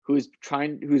 who's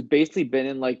basically been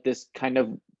in like this kind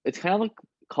of, it's kind of like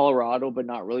Colorado, but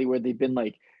not really, where they've been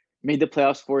like made the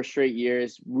playoffs 4 straight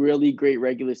years, really great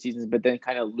regular seasons, but then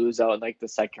kind of lose out in like the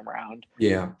second round.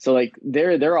 Yeah. So like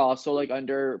they're also like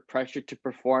under pressure to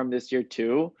perform this year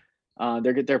too.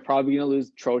 They're probably gonna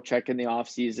lose Trocheck in the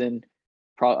offseason.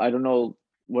 I don't know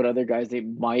what other guys they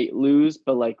might lose,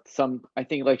 but like I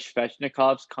think like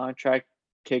Svechnikov's contract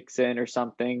kicks in or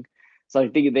something. So I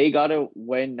think they gotta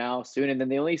win now soon, and then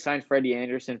they only signed Freddie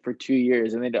Anderson for 2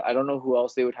 years, and I don't know who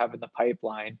else they would have in the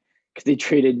pipeline because they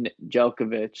traded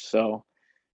Jelkovic. So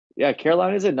yeah,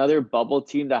 Carolina is another bubble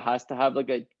team that has to have like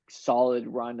a solid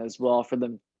run as well for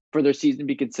their season to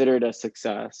be considered a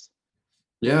success.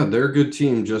 Yeah, they're a good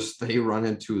team. Just they run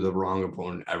into the wrong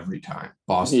opponent every time.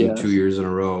 Boston 2 Yes. years in a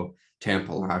row,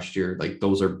 Tampa last year. Like,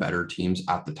 those are better teams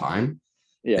at the time.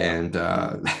 Yeah. And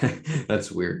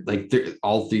that's weird. Like,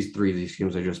 all these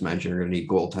teams I just mentioned are going to need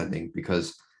goaltending,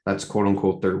 because that's quote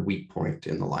unquote their weak point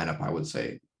in the lineup, I would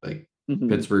say. Like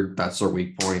Pittsburgh, that's their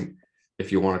weak point,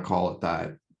 if you want to call it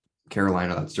that.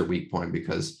 Carolina, that's their weak point,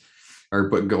 because our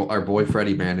boy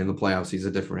Freddie, man, in the playoffs, he's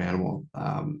a different animal.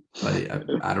 But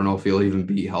I don't know if he'll even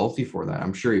be healthy for that.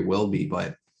 I'm sure he will be,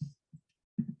 but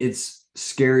it's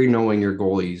scary knowing your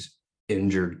goalie's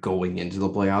injured going into the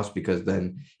playoffs, because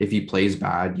then if he plays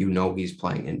bad, you know he's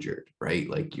playing injured, right?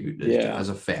 Like you, Yeah. as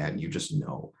a fan, you just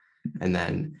know. And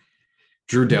then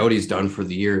Drew Doughty's done for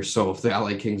the year. So if the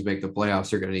LA Kings make the playoffs,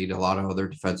 they're going to need a lot of other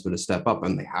defensemen to step up,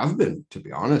 and they have been, to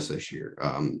be honest, this year.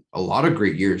 A lot of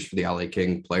great years for the LA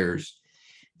King players,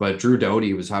 but Drew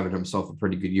Doughty was having himself a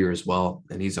pretty good year as well,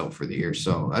 and he's out for the year.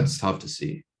 So that's tough to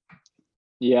see.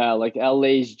 Yeah, like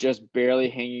LA's just barely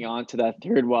hanging on to that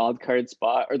third wild card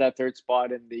spot or that third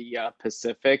spot in the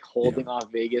Pacific, Yeah. holding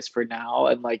off Vegas for now.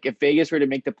 And like if Vegas were to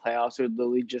make the playoffs, it would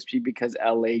literally just be because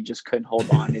LA just couldn't hold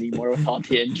on anymore with all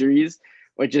the injuries,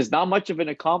 which is not much of an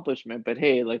accomplishment. But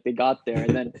hey, like they got there.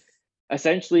 And then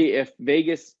essentially, if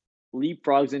Vegas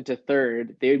leapfrogs into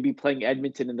third, they would be playing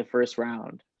Edmonton in the first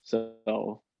round.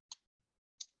 So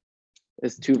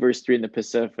it's 2 versus 3 in the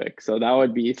Pacific. So that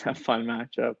would be a fun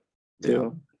matchup Yeah.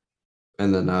 too.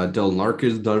 And then Dylan Larkin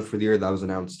is done for the year. That was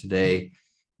announced today.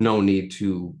 No need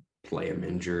to play him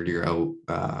injured. You're out.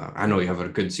 I know you have a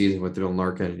good season with Dylan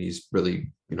Larkin, and he's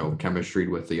really, chemistry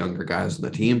with the younger guys on the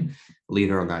team,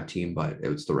 leader on that team, but it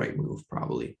was the right move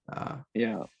probably.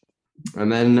 Yeah.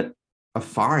 And then a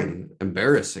fine,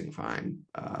 embarrassing fine.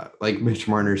 Like Mitch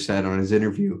Marner said on his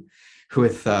interview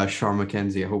with Sean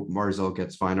McKenzie, I hope Barzal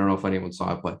gets fined. I don't know if anyone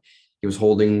saw it, but he was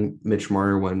holding Mitch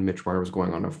Marner when Mitch Marner was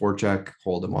going on a forecheck,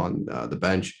 hold him on the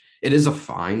bench. It is a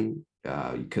fine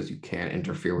because you can't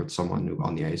interfere with someone who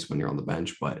on the ice when you're on the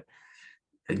bench, but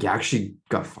you actually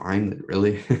got fined,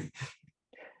 really.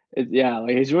 Yeah,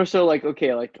 like it's more so like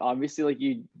okay, like obviously like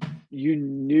you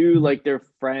knew like they're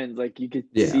friends, like you could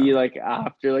Yeah, see like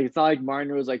after like it's not like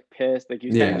Martin was like pissed, like he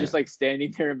was kind of yeah, just like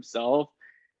standing there himself.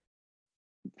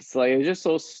 It's like it's just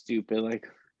so stupid, like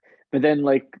but then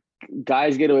like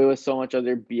guys get away with so much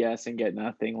other BS and get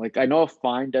nothing. Like I know a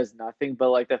fine does nothing, but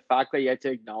like the fact that you had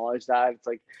to acknowledge that, it's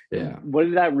like yeah, what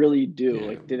did that really do? yeah,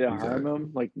 Like did it harm exactly.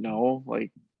 him? Like no,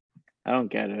 like I don't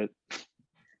get it.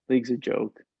 League's a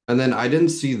joke. And then I didn't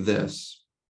see this,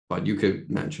 but you could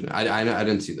mention it. I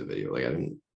didn't see the video. Like I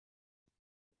didn't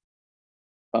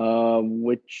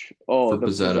Which for the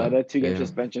Pizzetta. Pizzetta 2 game Yeah,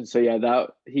 suspension. So yeah,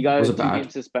 that he got was a it 2 game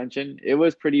bad? suspension. It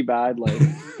was pretty bad. Like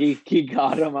he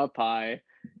got him up high.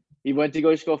 He went to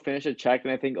go finish a check,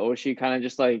 and I think Oshie kind of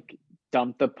just like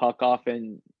dumped the puck off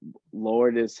and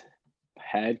lowered his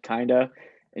head kind of,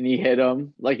 and he hit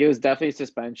him. Like it was definitely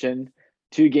suspension.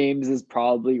 2 games is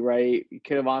probably right. You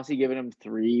could have honestly given him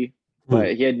 3, Hmm.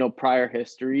 but he had no prior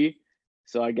history.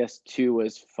 So I guess 2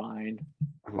 was fine.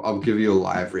 I'll give you a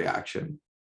live reaction.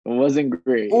 It wasn't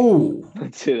great. Oh,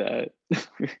 Let's say that.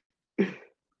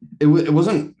 it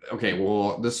wasn't okay.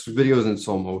 Well, this video is in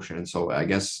slow motion, so I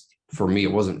guess for me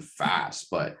it wasn't fast,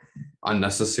 but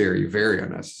unnecessary, very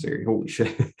unnecessary. Holy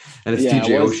shit! And it's Yeah, it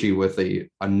TJ was. Oshie with a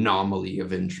anomaly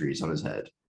of injuries on his head.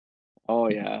 Oh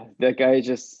yeah, that guy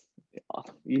just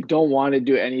you don't want to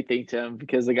do anything to him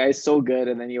because the guy's so good,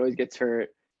 and then he always gets hurt.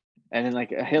 And then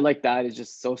like a hit like that is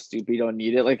just so stupid. You don't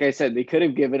need it. Like I said, they could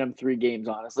have given him 3 games.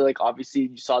 Honestly, like obviously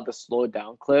you saw the slow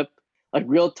down clip, like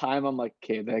real time. I'm like,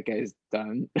 okay, that guy's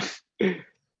done.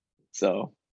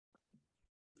 So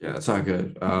Yeah, it's not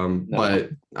good. no, But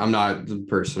I'm not the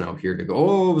person out here to go,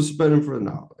 oh, it was suspended for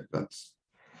no. Like that's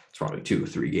it's probably 2 or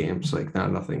 3 games. Like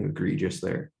not nothing egregious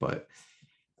there. But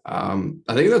I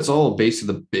think that's all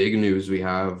basically the big news we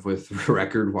have with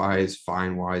record wise,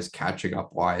 fine wise, catching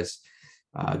up wise.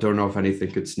 Don't know if anything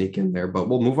could sneak in there, but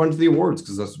we'll move on to the awards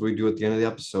because that's what we do at the end of the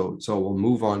episode. So we'll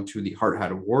move on to the Hart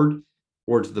Hat Award,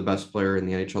 award to the best player in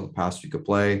the NHL the past week of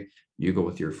play. You go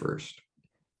with your first.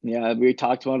 yeah, we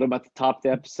talked about him at the top of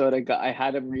the episode. I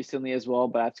had him recently as well,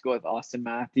 but I have to go with Austin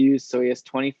Matthews. So he has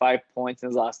 25 points in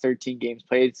his last 13 games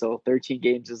played. So 13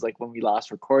 games is like when we last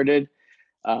recorded.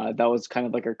 That was kind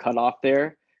of like our cutoff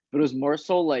there. But it was more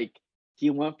so like he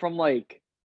went from like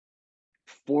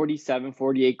 47,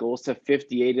 48 goals to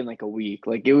 58 in like a week.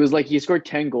 Like it was like he scored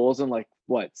 10 goals in like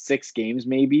what, 6 games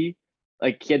maybe?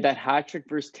 Like he had that hat trick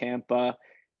versus Tampa.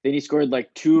 Then he scored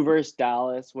like 2 versus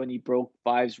Dallas when he broke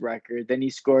Five's record. Then he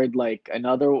scored like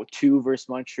another 2 versus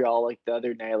Montreal like the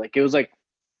other night. Like it was like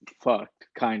fucked,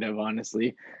 kind of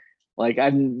honestly. Like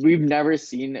we've never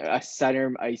seen a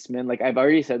center iceman. Like I've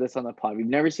already said this on the pod. We've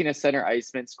never seen a center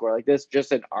iceman score like this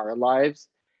just in our lives.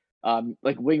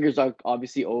 Like wingers are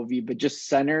obviously Ovi, but just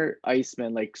center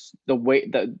iceman, like the way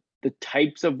the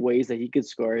types of ways that he could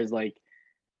score is like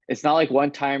it's not like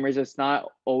one timers. It's not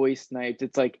always sniped.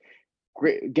 It's like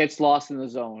gets lost in the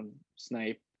zone,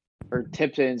 snipe, or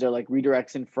tips ins, or like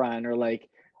redirects in front, or like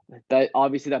that.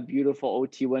 Obviously, that beautiful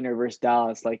OT winner versus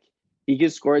Dallas. Like he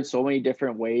could score in so many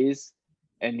different ways.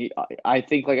 And I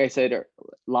think, like I said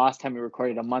last time we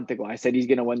recorded a month ago, I said he's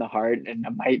going to win the Hart, and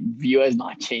my view has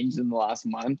not changed in the last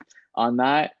month on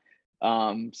that.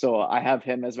 So I have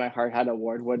him as my Hart Hat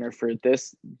Award winner for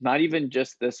this, not even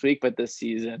just this week, but this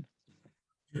season.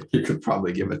 You could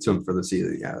probably give it to him for the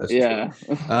season. Yeah, that's Yeah.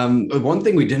 true. One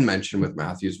thing we didn't mention with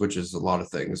Matthews, which is a lot of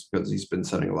things because he's been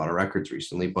setting a lot of records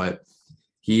recently, but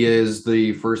he is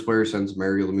the first player since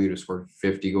Mario Lemieux to score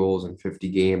 50 goals in 50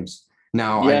 games.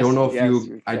 Now, I don't Yes, know if yes,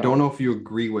 you I don't know if you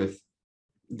agree with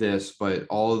this, but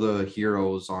all the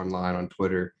heroes online on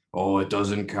Twitter, oh, it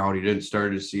doesn't count. He didn't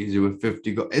start his season with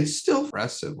 50 goals. It's still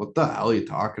impressive. What the hell are you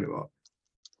talking about?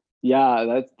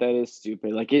 yeah, that is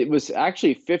stupid. Like, it was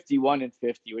actually 51 and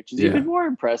 50, which is even Yeah. more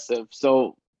impressive.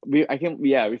 So we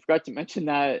forgot to mention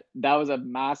that that was a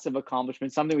massive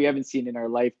accomplishment, something we haven't seen in our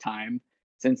lifetime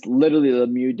since literally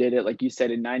Lemieux did it, like you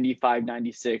said, in 95,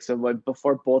 96. So what,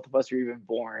 before both of us were even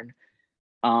born.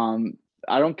 Um,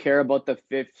 I don't care about the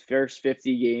first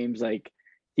 50 games. Like,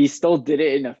 he still did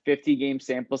it in a 50 game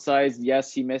sample size.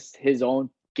 Yes, he missed his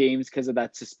own games because of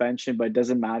that suspension, but it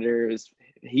doesn't matter.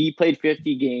 He played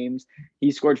 50 games.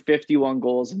 He scored 51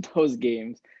 goals in those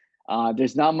games.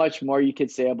 There's not much more you could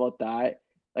say about that.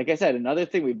 Like I said, another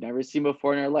thing we've never seen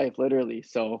before in our life, literally.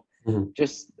 So Mhm.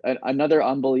 just another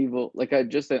unbelievable,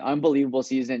 just an unbelievable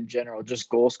season in general. Just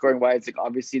goal scoring wise, like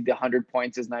obviously the 100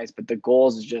 points is nice, but the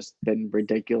goals has just been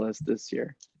ridiculous this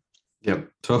year. Yep,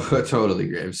 totally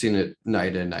agree. I've seen it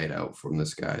night in, night out from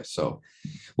this guy. So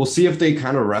we'll see if they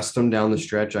kind of rest him down the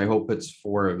stretch. I hope it's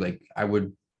for like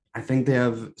I think they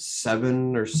have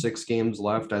 7 or 6 games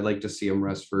left. I'd like to see him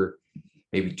rest for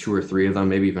maybe 2 or 3 of them,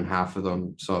 maybe even half of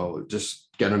them. So just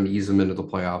get him, ease him into the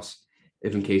playoffs,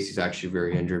 if in case he's actually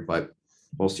very injured. But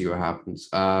we'll see what happens.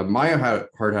 My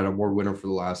Hart Hat Award winner for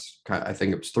the last, I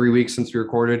think it was 3 weeks since we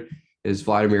recorded, is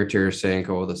Vladimir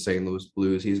Tarasenko of the St. Louis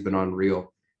Blues. He's been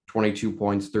unreal. 22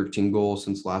 points, 13 goals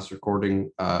since last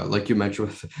recording. Like you mentioned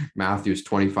with Matthews,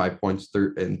 25 points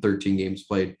in 13 games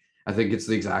played. I think it's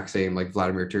the exact same. Like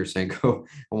Vladimir Tarasenko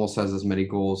almost has as many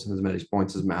goals and as many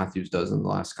points as Matthews does in the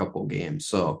last couple of games.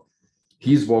 So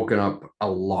he's woken up a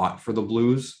lot for the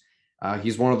Blues.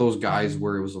 He's one of those guys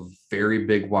where it was a very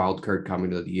big wild card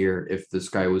coming to the year. If this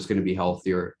guy was going to be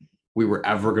healthier, we were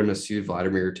ever going to see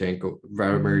Vladimir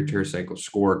Tarasenko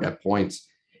score, get points.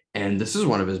 And this is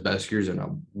one of his best years in a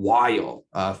while.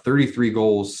 33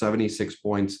 goals, 76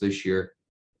 points this year.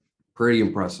 Pretty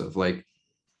impressive. Like,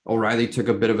 O'Reilly took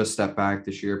a bit of a step back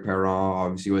this year. Perron,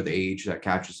 obviously with age, that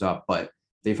catches up, but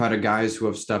they've had guys who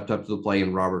have stepped up to the play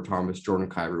in Robert Thomas, Jordan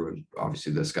Kyrou, and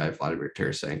obviously this guy, Vladimir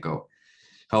Tarasenko,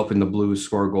 helping the Blues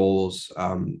score goals.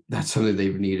 That's something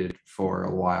they've needed for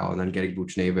a while. And then getting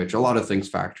Buchnevich, a lot of things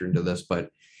factor into this, but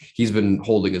he's been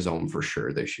holding his own for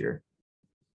sure this year.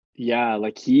 Yeah,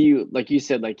 like you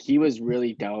said, like he was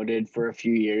really doubted for a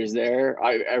few years there.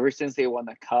 Ever since they won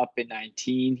the cup in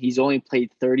 19, he's only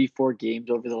played 34 games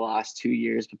over the last 2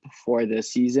 years, but before this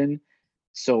season.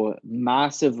 So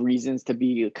massive reasons to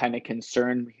be kind of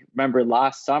concerned. Remember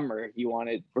last summer he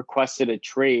requested a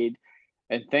trade,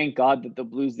 and thank God that the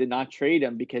Blues did not trade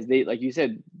him, because they, like you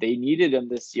said, they needed him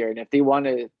this year. And if they want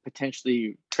to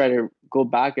potentially try to go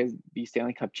back as the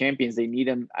Stanley Cup champions, they need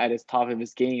him at his top of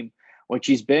his game, which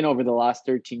he's been over the last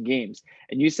 13 games.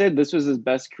 And you said this was his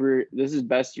best career. This is his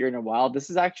best year in a while. This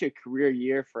is actually a career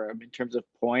year for him in terms of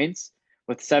points,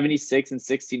 with 76 and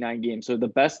 69 games. So the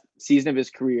best season of his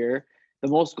career. The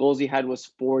most goals he had was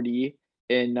 40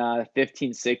 in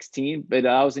 15-16, but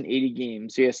that was in 80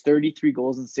 games. So he has 33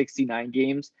 goals in 69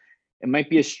 games. It might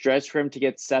be a stretch for him to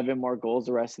get 7 more goals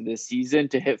the rest of this season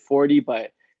to hit 40,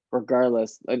 but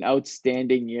regardless, an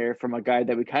outstanding year from a guy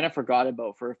that we kind of forgot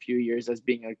about for a few years as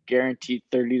being a guaranteed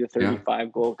 30 to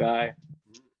 35 goal guy.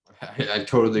 I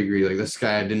totally agree. Like this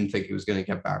guy, I didn't think he was going to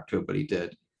get back to it, but he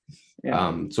did.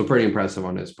 Yeah. So pretty impressive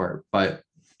on his part. But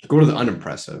go to the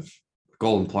unimpressive.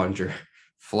 Golden plunger.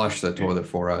 Flush the toilet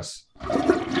for us.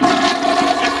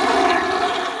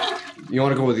 You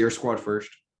want to go with your squad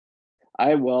first?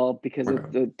 I will, because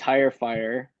of the tire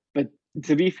fire. But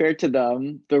to be fair to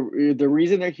them, the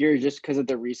reason they're here is just because of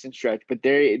the recent stretch. But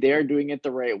they are doing it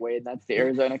the right way, and that's the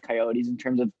Arizona Coyotes in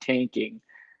terms of tanking.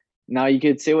 Now you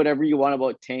could say whatever you want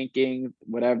about tanking,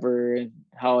 whatever, and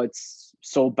how it's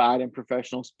so bad in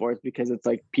professional sports, because it's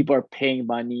like people are paying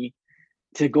money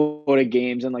to go to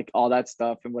games and like all that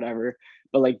stuff and whatever.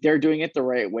 But like they're doing it the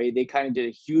right way. They kind of did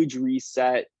a huge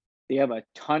reset. They have a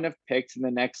ton of picks in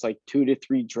the next like 2 to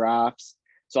 3 drafts.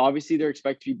 So obviously they're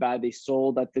expected to be bad. They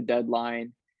sold at the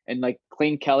deadline, and like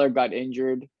Clayton Keller got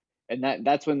injured, and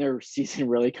that's when their season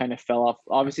really kind of fell off.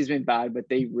 Obviously it's been bad, but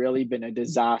they've really been a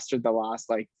disaster the last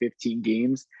like 15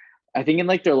 games. I think in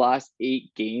like their last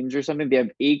 8 games or something, they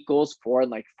have 8 goals for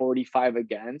and like 45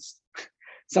 against.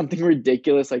 Something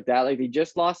ridiculous like that. Like they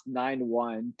just lost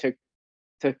 9-1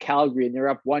 to Calgary, and they're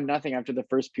up 1-0 after the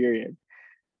first period.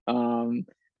 Um,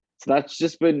 so that's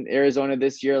just been Arizona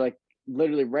this year. Like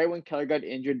literally right when Keller got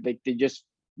injured, like they just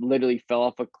literally fell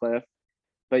off a cliff.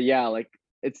 But yeah, like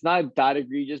it's not that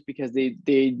egregious because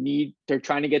they're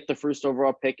trying to get the first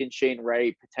overall pick in Shane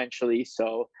Wright potentially.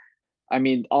 So I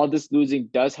mean, all this losing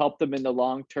does help them in the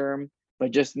long term,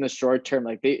 but just in the short term,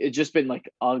 like it's just been like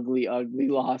ugly, ugly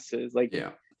losses. Like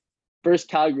Yeah. first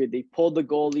Calgary, they pulled the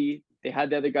goalie, they had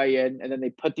the other guy in, and then they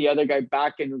put the other guy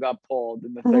back in who got pulled,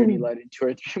 and the 30 led in 2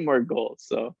 or 3 more goals.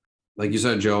 So Like you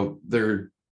said, Joe,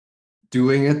 they're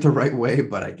doing it the right way,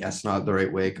 but I guess not the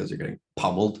right way because they're getting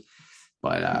pummeled.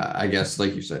 But I guess,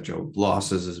 like you said, Joe,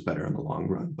 losses is better in the long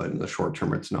run, but in the short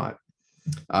term, it's not.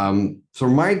 So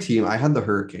my team, I had the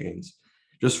Hurricanes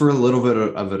just for a little bit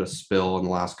of it a spill in the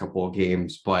last couple of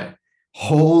games, but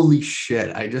holy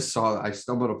shit, I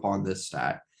stumbled upon this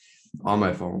stat on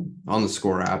my phone, on the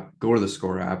Score app. Go to the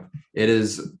Score app. It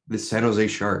is the San Jose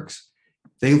Sharks.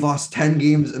 They lost 10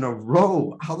 games in a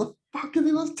row. How the fuck did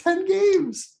they lost 10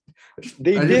 games?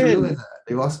 they I just did. realized that.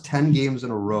 They lost 10 games in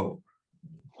a row.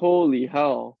 Holy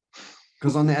hell.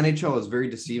 Because on the NHL, it's very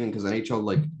deceiving because NHL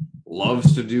like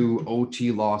loves to do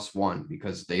OT loss one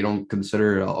because they don't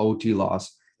consider an OT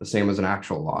loss the same as an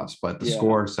actual loss. But the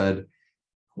Score said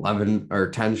 11 or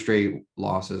 10 straight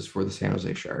losses for the San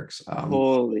Jose Sharks.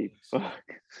 Holy fuck.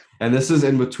 And this is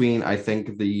in between, I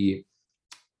think,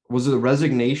 was it a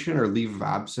resignation or leave of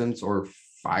absence or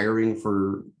firing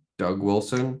for Doug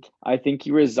Wilson? I think he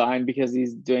resigned because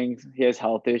he has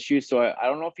health issues. So I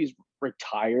don't know if he's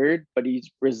retired, but he's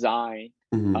resigned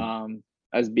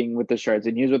as being with the Sharks.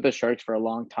 And he was with the Sharks for a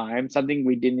long time. Something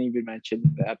we didn't even mention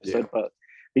in the episode, but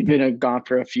we've been gone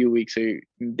for a few weeks, so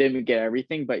didn't get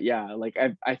everything. But yeah, like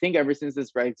I think ever since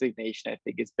this resignation, I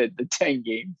think it's been the 10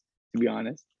 games, to be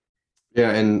honest.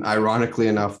 Yeah, and ironically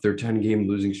enough, their 10-game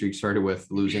losing streak started with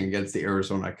losing against the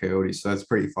Arizona Coyotes, so that's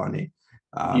pretty funny.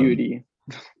 Beauty.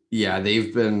 Yeah,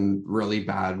 they've been really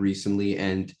bad recently,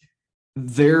 and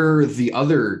they're the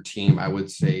other team, I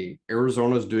would say.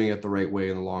 Arizona's doing it the right way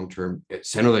in the long term.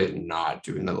 San Jose is not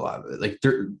doing a lot of it. Like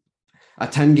a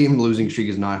 10-game losing streak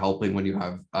is not helping when you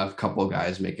have a couple of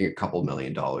guys making a couple $1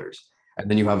 million. And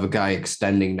then you have a guy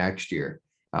extending next year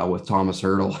with Thomas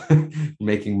Hertl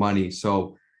making money.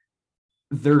 So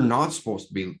they're not supposed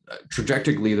to be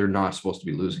trajectorily, they're not supposed to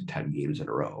be losing 10 games in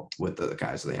a row with the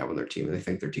guys that they have on their team. And they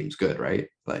think their team's good, right?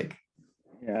 Like,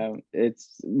 yeah,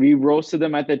 we roasted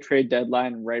them at the trade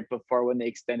deadline right before when they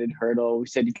extended Hertl. We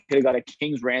said he could have got a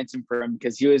king's ransom for him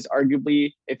because he was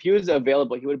arguably, if he was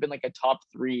available, he would have been like a top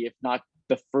 3, if not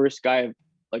the first guy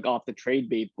like off the trade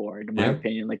bait board, in my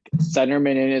opinion. Like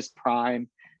centerman in his prime,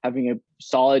 having a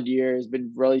solid year, has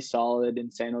been really solid in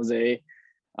San Jose.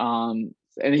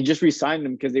 And they just re-signed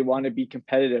him because they want to be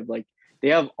competitive. Like they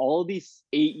have all these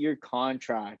 8-year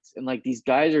contracts, and like these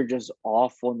guys are just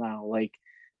awful now. Like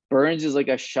Burns is like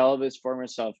a shell of his former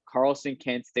self. Carlson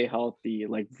can't stay healthy.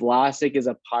 Like Vlasic is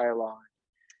a pylon.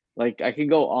 Like I can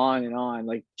go on and on.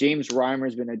 Like James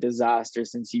Reimer's been a disaster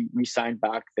since he re-signed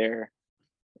back there.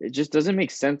 It just doesn't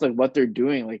make sense like what they're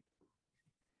doing. Like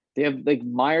they have like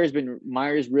Myers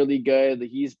really good. Like,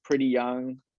 he's pretty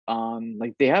young.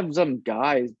 Like they have some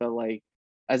guys, but like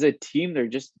as a team, they're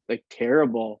just like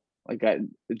terrible. Like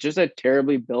it's just a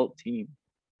terribly built team.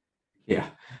 Yeah,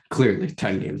 clearly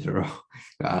 10 games in a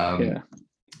row.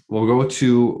 We'll go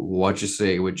to what you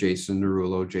say with Jason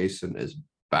Derulo. Jason is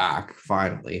back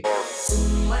finally.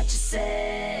 What you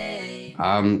say?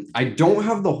 I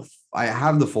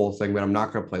have the full thing, but I'm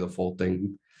not going to play the full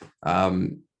thing.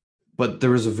 But there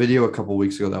was a video a couple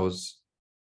weeks ago that was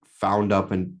found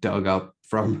up and dug up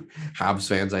from Habs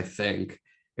fans. I think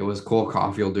it was Cole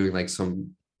Caulfield doing like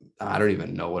some, I don't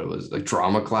even know what it was, like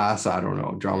drama class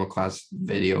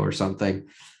video or something.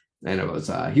 And it was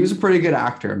he was a pretty good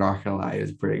actor, not gonna lie. He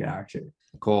was a pretty good actor.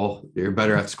 Cole, you're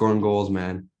better at scoring goals,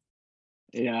 man.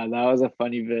 Yeah, that was a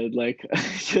funny vid. Like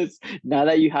just now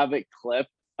that you have it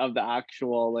clipped of the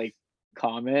actual like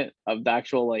comment of the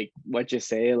actual like what you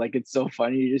say, like it's so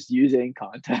funny, you just use it in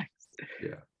context.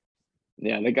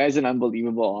 Yeah, the guy's an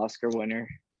unbelievable Oscar winner.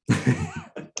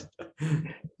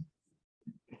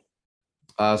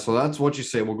 So that's what you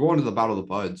say. We'll go into the Battle of the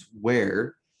Buds,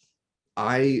 where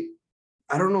I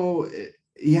don't know.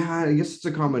 Yeah, I guess it's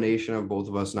a combination of both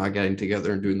of us not getting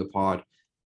together and doing the pod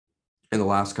in the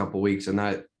last couple of weeks, and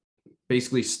that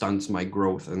basically stunts my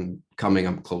growth and coming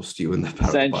up close to you in the Battle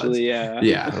of the Buds. Yeah.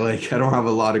 Yeah, like I don't have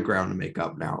a lot of ground to make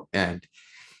up now, and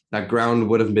That ground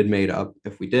would have been made up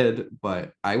if we did,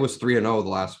 but I was 3-0 the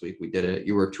last week we did it.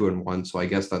 You were 2-1, so I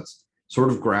guess that's sort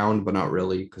of ground, but not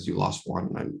really because you lost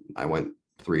one and I went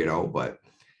 3-0. But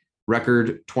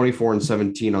record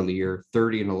 24-17 on the year,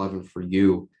 30-11 for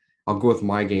you. I'll go with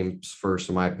my games first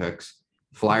and my picks.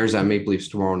 Flyers at Maple Leafs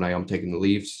tomorrow night. I'm taking the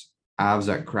Leafs. Avs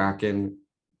at Kraken,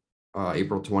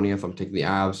 April 20th. I'm taking the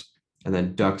Avs. And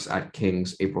then Ducks at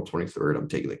Kings, April 23rd. I'm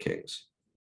taking the Kings.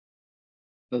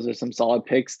 Those are some solid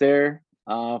picks there.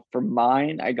 For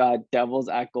mine, I got Devils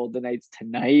at Golden Knights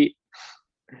tonight.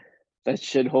 That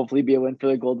should hopefully be a win for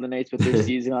the Golden Knights with their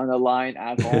season on the line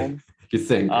at home. You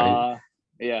think, right?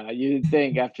 Yeah, you'd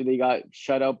think after they got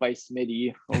shut out by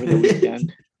Smitty over the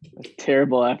weekend. A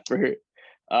terrible effort.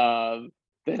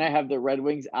 Then I have the Red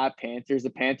Wings at Panthers. The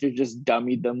Panthers just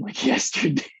dummied them like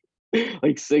yesterday,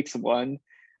 like 6-1.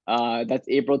 That's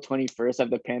April 21st. I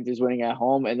have the Panthers winning at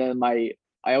home. And then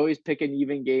I always pick an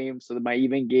even game. So my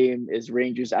even game is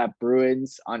Rangers at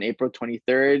Bruins on April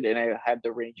 23rd. And I have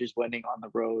the Rangers winning on the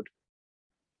road.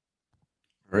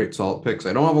 All right, solid picks.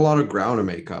 I don't have a lot of ground to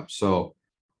make up. So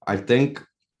I think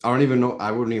I don't even know.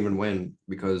 I wouldn't even win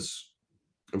because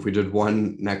if we did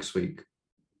one next week,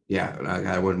 yeah,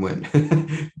 I wouldn't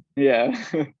win. Yeah.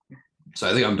 So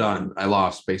I think I'm done. I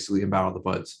lost basically in Battle of the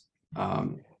Buds.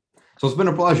 So it's been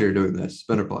a pleasure doing this. It's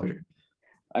been a pleasure.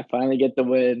 I finally get the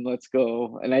win. Let's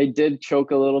go. And I did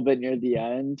choke a little bit near the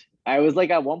end. I was like,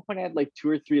 at one point I had like 2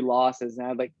 or 3 losses and I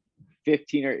had like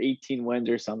 15 or 18 wins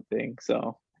or something.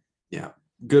 So yeah,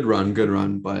 good run.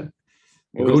 But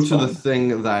we'll go to the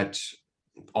thing that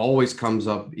always comes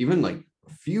up, even like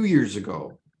a few years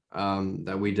ago,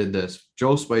 that we did this.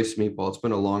 Joe Spice Meatball. It's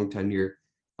been a long tenure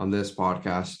on this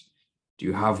podcast. Do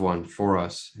you have one for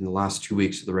us in the last 2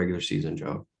 weeks of the regular season,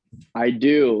 Joe? I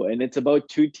do. And it's about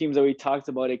 2 teams that we talked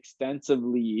about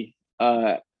extensively,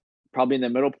 probably in the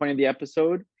middle point of the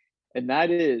episode. And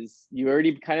that is, you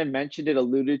already kind of mentioned it,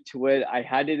 alluded to it. I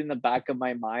had it in the back of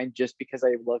my mind just because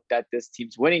I looked at this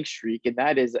team's winning streak. And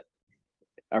that is,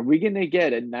 are we going to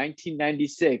get a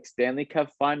 1996 Stanley Cup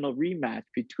final rematch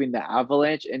between the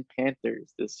Avalanche and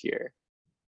Panthers this year?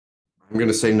 I'm going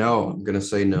to say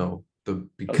no.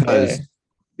 Because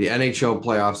the NHL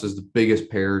playoffs is the biggest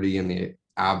parody in the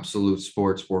absolute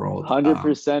sports world.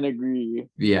 100% agree.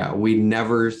 Yeah, we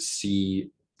never see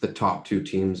the top 2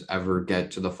 teams ever get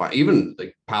to the final, even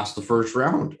like past the first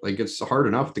round. Like it's hard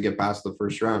enough to get past the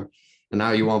first round. And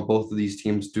now you want both of these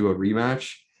teams to do a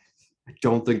rematch. I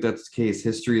don't think that's the case.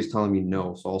 History is telling me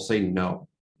no, so I'll say no.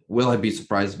 Will I be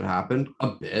surprised if it happened?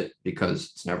 A bit,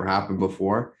 because it's never happened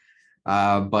before.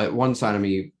 But one side of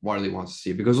me really wants to see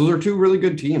it because those are 2 really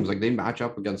good teams. Like they match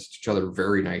up against each other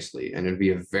very nicely, and it'd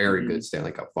be a very good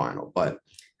Stanley Cup final. But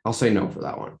I'll say no for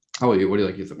that one. How about you? What do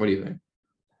you think?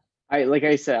 Like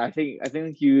I said, I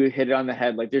think you hit it on the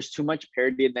head. Like there's too much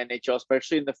parity in the NHL,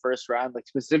 especially in the first round. Like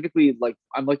specifically, like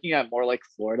I'm looking at more like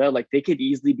Florida. Like they could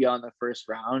easily be on the first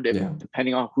round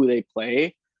depending on who they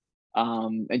play.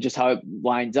 And just how it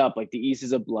lines up. Like the East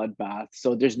is a bloodbath.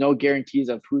 So there's no guarantees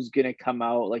of who's gonna come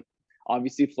out. Like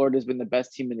obviously Florida's been the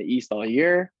best team in the East all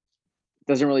year.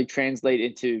 Doesn't really translate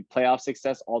into playoff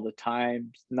success all the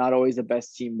time. Not always the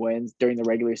best team wins during the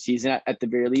regular season at the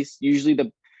very least. Usually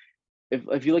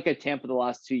if you look at Tampa the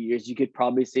last 2 years, you could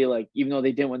probably say like, even though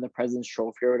they didn't win the President's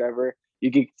Trophy or whatever,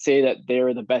 you could say that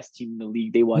they're the best team in the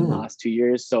league. They won the last 2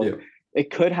 years. So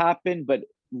it could happen, but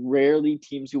rarely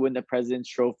teams who win the President's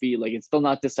Trophy, like it's still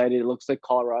not decided. It looks like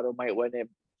Colorado might win it.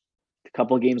 A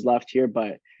couple of games left here,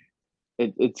 but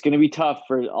it's going to be tough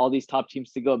for all these top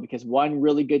teams to go because one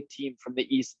really good team from the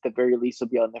East at the very least will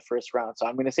be on the first round. So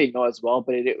I'm going to say no as well,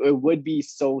 but it would be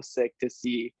so sick to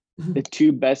see the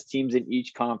 2 best teams in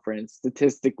each conference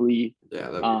statistically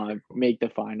make the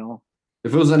final.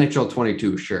 If it was NHL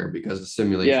 22, sure, because the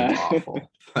simulation's awful.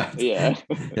 But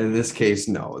in this case,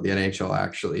 no, the NHL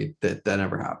actually that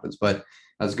never happens. But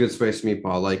that's good spicy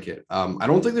meatball. I like it. I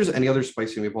don't think there's any other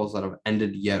spicy meatballs that have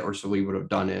ended yet, or so we would have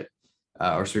done it,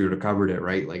 or so we would have covered it,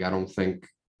 right? Like I don't think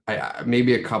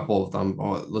maybe a couple of them.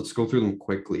 Oh, let's go through them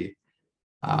quickly.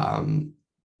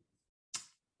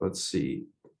 Let's see.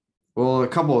 Well, a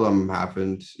couple of them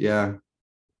happened. Yeah.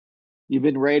 You've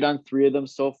been right on 3 of them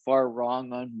so far,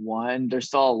 wrong on 1. There's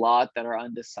still a lot that are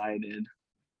undecided.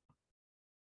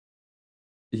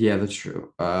 Yeah, that's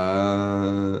true.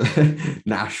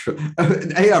 Nashville.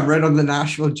 Hey, I'm right on the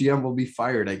Nashville GM will be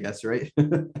fired, I guess, right?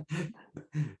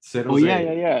 Oh,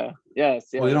 yeah. Yes.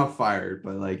 Well, he's not fired,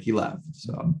 but like he left.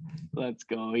 So let's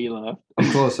go. He left.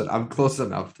 I'm close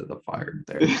enough to the fired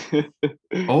there.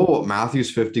 Oh,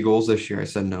 Matthews 50 goals this year. I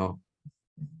said no.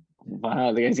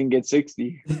 Wow, the guys can get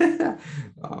 60.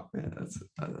 Oh man,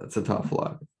 that's a tough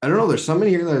luck. I don't know. There's some in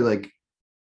here that are like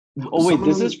Oh wait, some of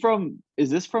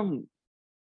them.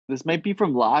 this might be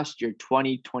from last year,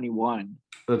 2021.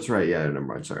 That's right. Yeah, never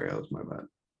mind. Sorry, that was my bad.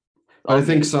 But I All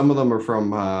think good. some of them are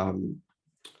from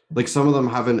like some of them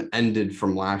haven't ended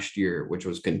from last year, which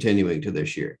was continuing to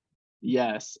this year.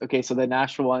 Yes. Okay, so the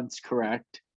Nashville one's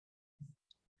correct.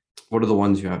 What are the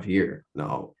ones you have here?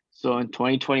 No. So in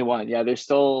 2021, yeah, there's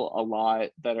still a lot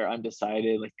that are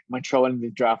undecided. Like Montreal in the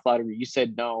draft lottery, you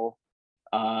said no.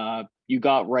 You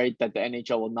got right that the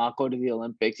NHL will not go to the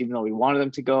Olympics, even though we wanted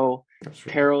them to go. That's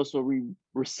right. Peros will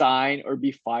resign or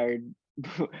be fired.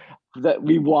 That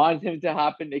we want him to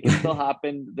happen. It can still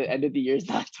happen. The end of the year is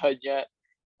not done yet.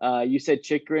 You said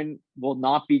Chikrin will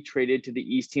not be traded to the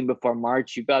East team before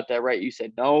March. You got that right. You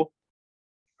said no.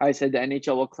 I said the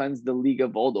NHL will cleanse the league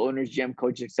of old owners, GM,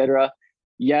 coaches, etc.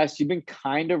 Yes, you've been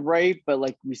kind of right, but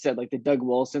like we said, like the Doug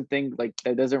Wilson thing, like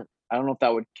that doesn't. I don't know if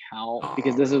that would count Oh,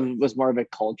 because really? was more of a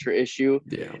culture issue,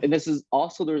 Yeah. and this is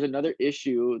also there's another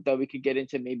issue that we could get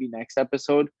into maybe next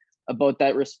episode about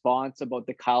that response about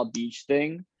the Kyle Beach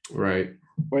thing, Right.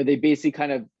 where they basically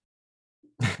kind of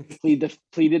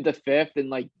pleaded the fifth and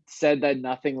like said that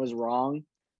nothing was wrong.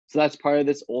 So that's part of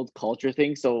this old culture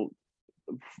thing. So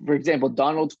for example,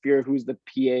 Donald Fear, who's the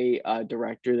PA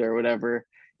director there or whatever,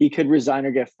 he could resign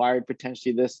or get fired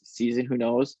potentially this season. Who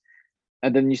knows?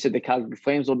 And then you said the Calgary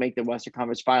Flames will make the Western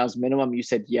Conference Finals minimum. You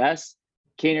said yes.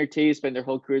 Kane or Taves spend their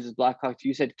whole careers as Blackhawks.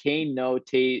 You said Kane, no.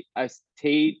 Kane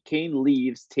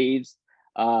leaves. Taves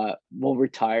will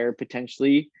retire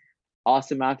potentially.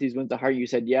 Austin Matthews wins the Hart. You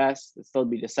said yes. It'll still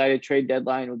be decided. Trade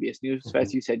deadline will be a snooze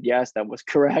fest. You said yes. That was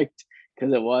correct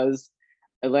because it was.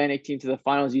 Atlantic team to the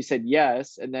finals. You said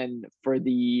yes. And then for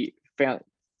the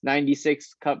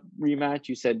 96 Cup rematch,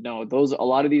 you said no. Those a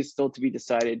lot of these still to be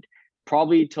decided,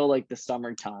 probably till like the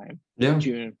summertime, Yeah.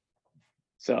 June.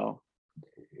 So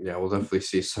Yeah, we'll definitely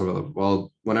see some of them.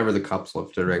 Well, whenever the cup's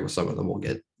lifted, right, some of them will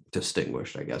get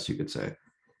distinguished, I guess you could say.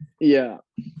 yeah.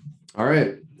 All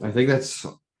right. I think that's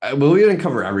well, we didn't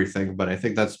cover everything, but I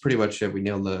think that's pretty much it. We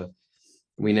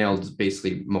nailed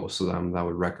basically most of them that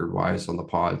would record wise on the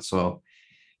pod. So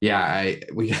yeah,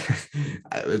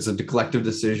 it's a collective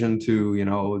decision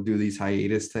to, do these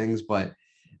hiatus things, but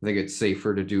I think it's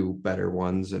safer to do better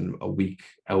ones and a week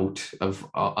out of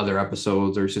other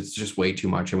episodes, or it's just way too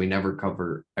much and we never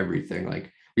cover everything.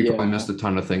 Like we probably missed a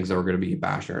ton of things that we're going to be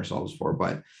bashing ourselves for,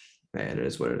 but man, it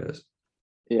is what it is.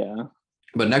 Yeah.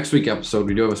 But next week episode,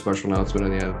 we do have a special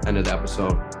announcement at the end of the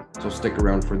episode. So stick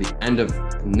around for the end of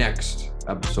next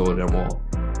episode and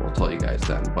we'll tell you guys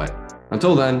then. But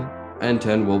until then,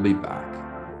 N10 will be back.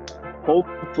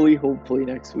 Hopefully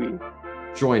next week.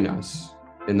 Join us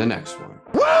in the next one.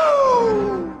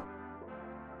 Woo!